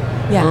word.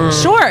 Yeah,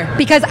 sure.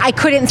 Because I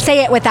couldn't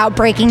say it without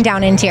breaking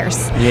down in tears.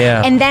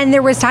 Yeah. And then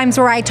there was times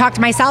where I talked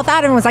myself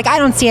out and was like, I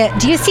don't see it.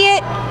 Do you see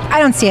it? I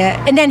don't see it.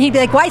 And then he'd be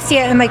like, well, I see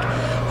it. And I'm like,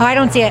 oh, I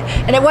don't see it.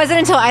 And it wasn't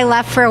until I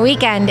left for a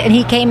weekend and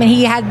he came and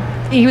he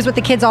was with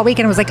the kids all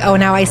weekend and was like, oh,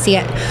 now I see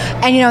it.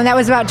 And, and that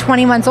was about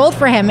 20 months old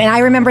for him. And I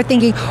remember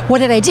thinking, what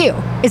did I do?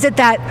 Is it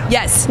that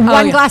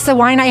one glass of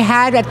wine I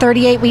had at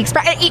 38 weeks?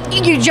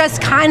 You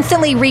just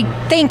constantly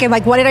rethink and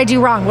like, what did I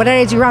do wrong? What did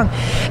I do wrong?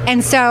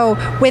 And so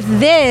with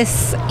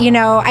this,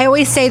 I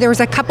always say there was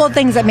a couple of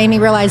things that made me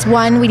realize,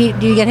 one, we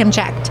need to get him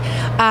checked.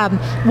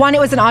 One, it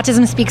was an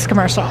Autism Speaks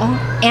commercial.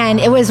 And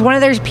it was one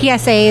of their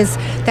PSAs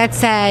that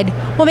said,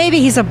 well,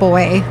 maybe he's a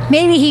boy.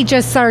 Maybe he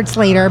just starts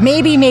later.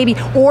 Maybe,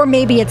 or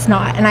maybe it's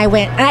not. And I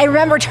went, and I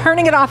remember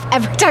turning it off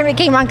every time it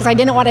came on because I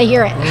didn't want to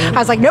hear it. I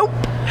was like, nope.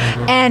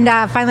 And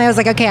finally I was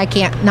like, okay, I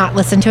can't not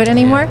listen to it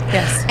anymore.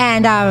 Yes.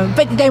 And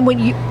but then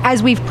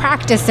as we've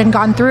practiced and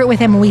gone through it with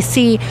him, and we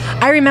see,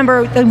 I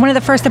remember one of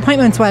the first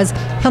appointments was,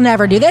 he'll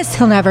never do this,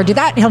 he'll never do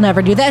that, he'll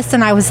never do this.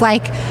 And I was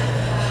like,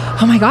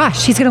 oh my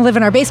gosh, he's going to live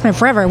in our basement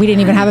forever. We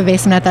didn't even have a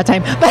basement at that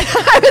time. But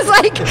I was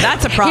like,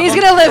 that's a problem. He's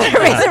going to live in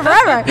our basement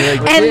forever.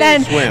 And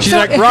then she's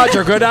like,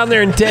 Roger, go down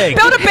there and dig.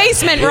 Build a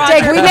basement,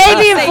 Roger. We may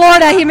be in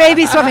Florida. He may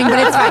be swimming, but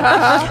it's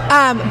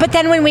fine. But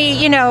then when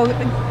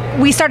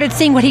we started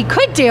seeing what he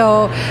could do,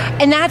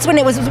 and that's when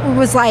it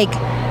was like,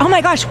 oh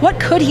my gosh,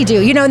 what could he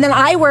do? And then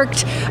I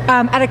worked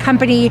at a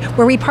company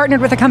where we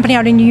partnered with a company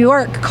out in New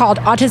York called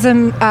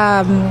Autism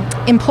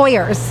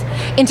Employers,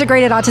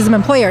 Integrated Autism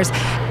Employers.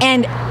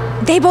 And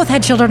they both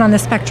had children on the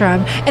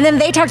spectrum. And then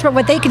they talked about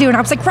what they could do. And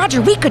I was like,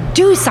 Roger, we could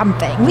do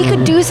something. We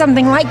could do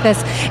something like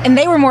this. And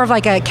they were more of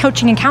like a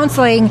coaching and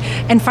counseling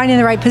and finding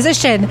the right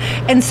position.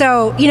 And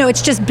so,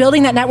 it's just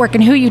building that network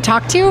and who you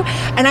talk to.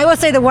 And I will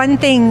say one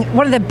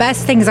of the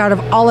best things out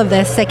of all of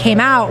this that came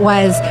out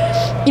was,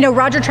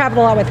 Roger traveled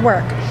a lot with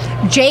work.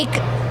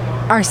 Jake,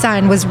 our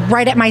son, was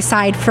right at my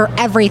side for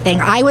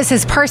everything. I was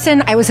his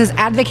person. I was his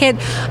advocate.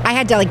 I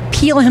had to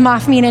peel him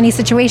off me in any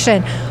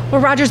situation. Well,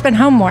 Roger's been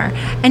home more.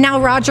 And now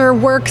Roger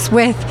works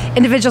with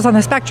individuals on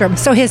the spectrum.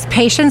 So his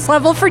patience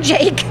level for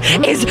Jake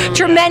is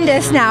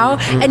tremendous now.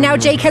 And now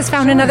Jake has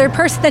found another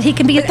person that he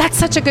can be. But that's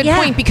such a good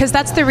point, because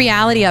that's the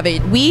reality of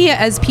it. We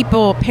as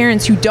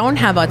parents who don't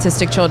have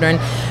autistic children,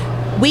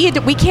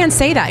 we can't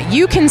say that.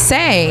 You can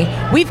say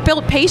we've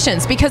built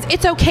patience, because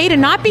it's okay to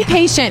not be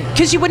patient,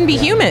 because you wouldn't be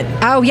human.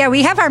 Oh yeah,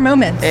 we have our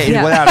moments.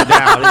 Without a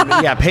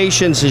doubt. Yeah,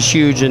 patience is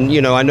huge, and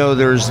I know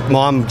there's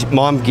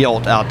mom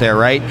guilt out there,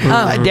 right?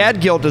 Dad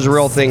guilt is a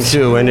real thing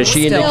too, and as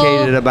she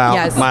indicated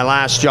about my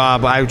last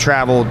job, I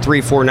traveled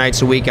 3-4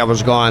 nights a week. I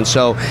was gone,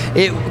 so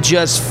it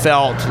just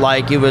felt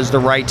like it was the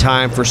right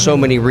time for so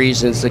many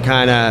reasons to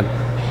kind of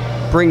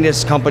bring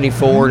this company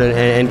forward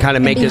and kind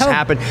of make this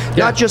happen.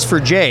 Not just for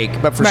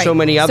Jake, but for so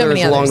many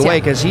others along the way,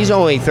 because he's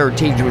only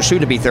 13, soon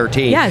to be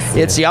 13. Yes.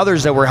 It's the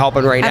others that we're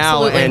helping right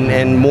now,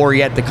 and more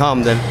yet to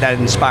come that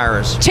inspire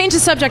us. Change the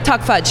subject, talk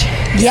fudge.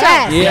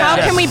 Yes. So, how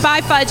can we buy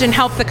fudge and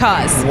help the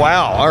cause?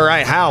 Wow. All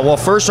right. How? Well,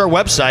 first our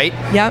website,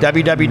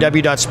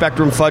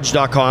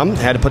 www.spectrumfudge.com.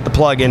 Had to put the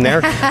plug in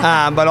there.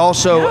 But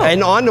also,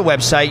 and on the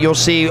website, you'll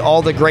see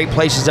all the great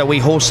places that we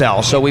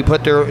wholesale. So we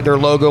put their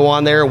logo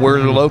on there, where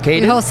they're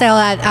located. We wholesale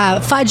at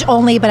fudge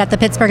only, but at the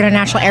Pittsburgh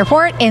International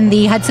Airport in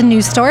the Hudson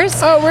News stores.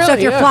 Oh, really? So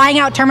if you're flying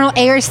out Terminal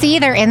A or C,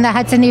 they're in the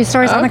Hudson News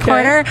stores on the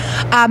corner.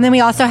 Then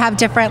we also have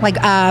different,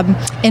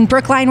 in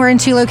Brookline, we're in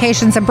 2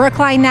 locations in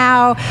Brookline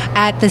now,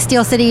 at the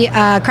Steel City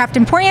Craft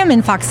Emporium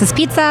and Fox's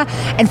Pizza.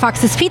 And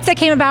Fox's Pizza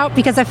came about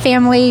because a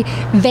family,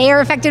 they are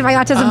affected by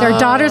autism. Their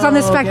daughter's on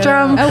the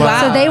spectrum. Oh,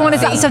 wow. So they want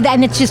to, so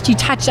then it's just, you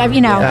touch,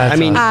 you know. I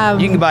mean,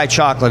 you can buy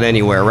chocolate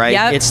anywhere, right?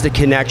 Yep. It's the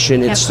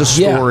connection, it's the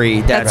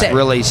story that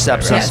really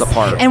sets us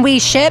apart. And we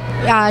ship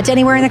to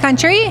anywhere in the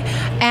country.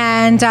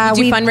 And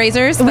you do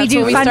fundraisers? We That's do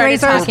what we started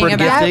fundraisers. talking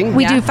about. Yeah,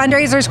 we do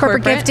fundraisers,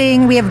 corporate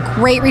gifting. We have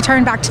great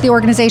return back to the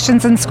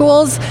organizations and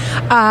schools.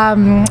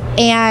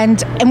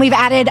 And we've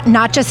added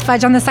not just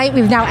fudge on the site,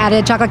 we've now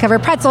added chocolate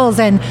covered pretzels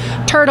and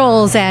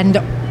turtles and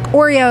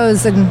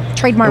Oreos and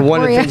trademark And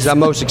one Oreos. of the things I'm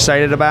most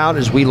excited about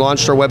is we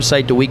launched our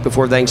website the week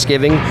before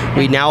Thanksgiving.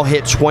 We now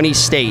hit 20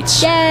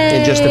 states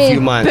in just a few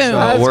months. Boom.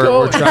 So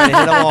we're trying to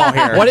hit them all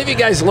here. What have you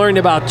guys learned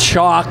about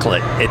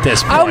chocolate at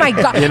this point? Oh my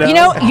God. You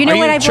know, You know are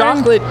what you I've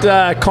chocolate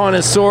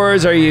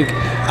connoisseurs? Are you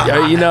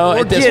we're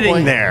at this getting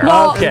point? there.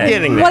 Well, Okay.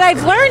 Getting there. what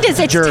I've learned is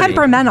it's Journey.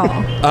 temperamental.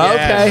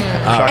 Okay.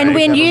 And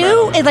when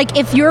you,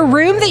 if your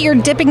room that you're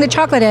dipping the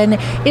chocolate in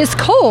is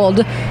cold,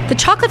 the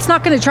chocolate's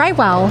not going to dry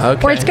well,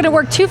 or it's going to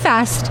work too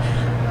fast.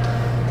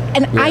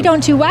 And I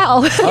don't do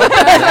well.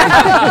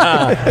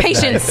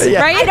 Patience,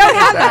 Yeah. right? I don't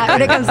have that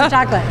when it comes to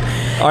chocolate.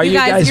 Are you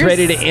guys your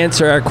ready to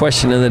answer our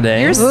question of the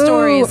day? Your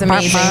story is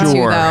amazing too,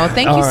 Sure. though.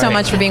 Thank you All so right.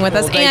 much for being with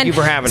us. Well, thank you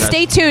for having us.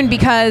 Stay tuned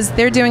because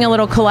they're doing a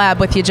little collab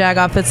with you,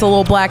 Jagoff. It's a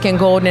little black and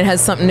gold, and it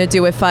has something to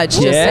do with fudge.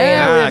 Just Yeah, we saying.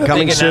 have a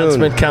coming big soon.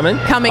 announcement coming.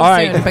 Coming All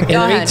right. soon, but In go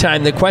the ahead.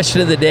 meantime, the question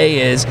of the day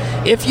is: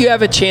 if you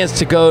have a chance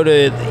to go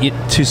to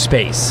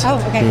space,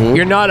 Oh, okay.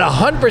 you're not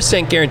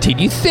 100% guaranteed.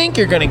 You think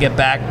you're going to get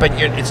back, but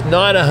it's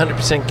not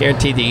 100%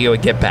 guaranteed that you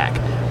would get back.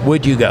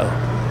 Would you go?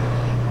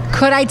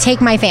 Could I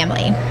take my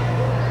family?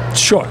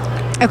 Sure.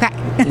 Okay.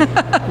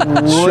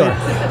 Sure.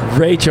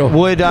 Rachel.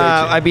 Would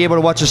I be able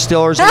to watch the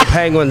Steelers and the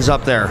Penguins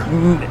up there?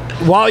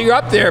 While you're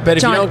up there, but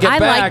if John, you don't get I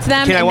back, liked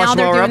them, Can I and watch now them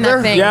they're while we're doing up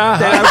that there? thing. yeah,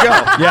 There we go.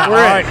 yeah, all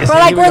right. We're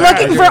like, we're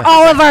looking for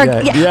all of our.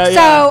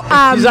 So,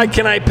 He's like,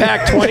 can I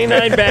pack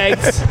 29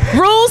 bags?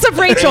 Rules of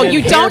Rachel: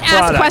 you Hair don't ask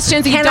product.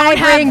 questions. You Can don't I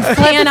bring have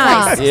can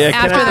I flip-flops? Yeah,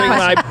 after the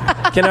question.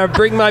 can I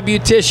bring my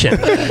beautician?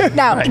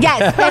 no,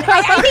 yes. And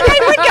I think I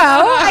would go.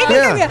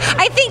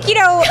 I think, you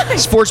know.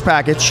 Sports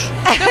package.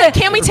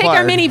 Can we take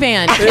our Required.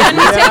 minivan? Can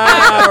we take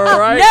Yeah,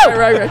 right, No.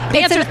 right. The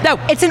answer is no.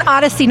 It's an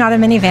Odyssey, not a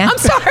minivan. I'm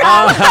sorry.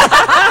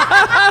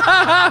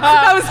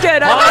 That was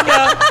good.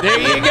 There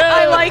you go.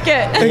 I like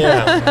it.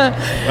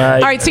 Yeah.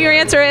 All right, so your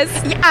answer is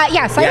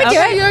Yes, I would do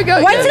Okay, it. yeah,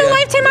 go, Once yeah, in a yeah.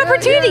 lifetime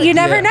opportunity. You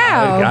never know.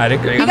 I'd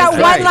agree. You got That's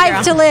one right.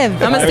 life to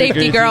live. I'm a I would safety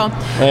agree with girl. you.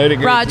 I would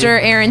agree Roger,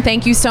 with you. Aaron,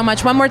 thank you so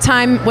much. One more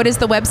time, what is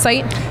the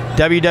website?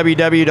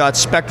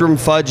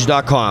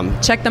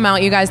 www.spectrumfudge.com. Check them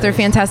out, you guys. They're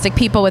fantastic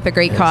people with a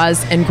great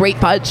cause and great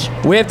fudge.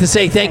 We have to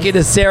say thank you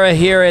to Sarah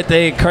here at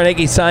the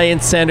Carnegie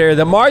Science Center.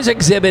 The Mars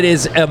exhibit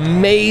is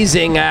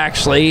amazing,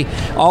 actually.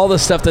 All the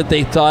stuff that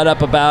they thought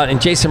up about. And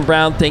Jason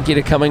Brown, thank you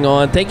to coming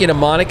on. Thank you to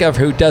Monica,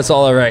 who does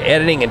all of our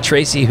editing, and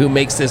Tracy, who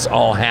makes this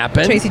all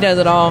happen. Tracy does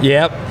it all.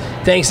 Yep.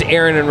 Thanks to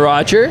Aaron and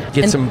Roger.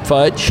 Get And some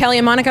fudge. Kelly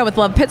and Monica with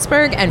Love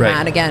Pittsburgh, and Right.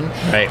 Matt again.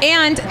 Right.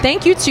 And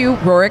thank you to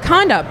Rorick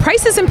Honda.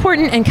 Price is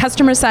important and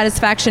customer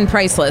satisfaction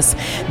priceless.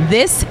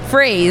 This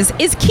phrase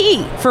is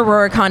key for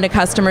Rorick Honda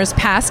customers,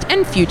 past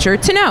and future,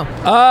 to know.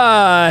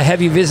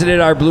 Have you visited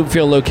our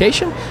Bloomfield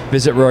location?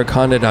 Visit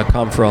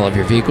RorickHonda.com for all of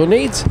your vehicle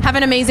needs. Have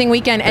an amazing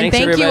weekend. And Thanks,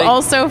 thank you everybody.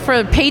 also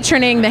for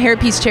patroning the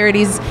Hairpiece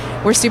Charities.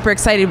 We're super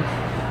excited.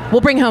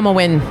 We'll bring home a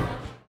win.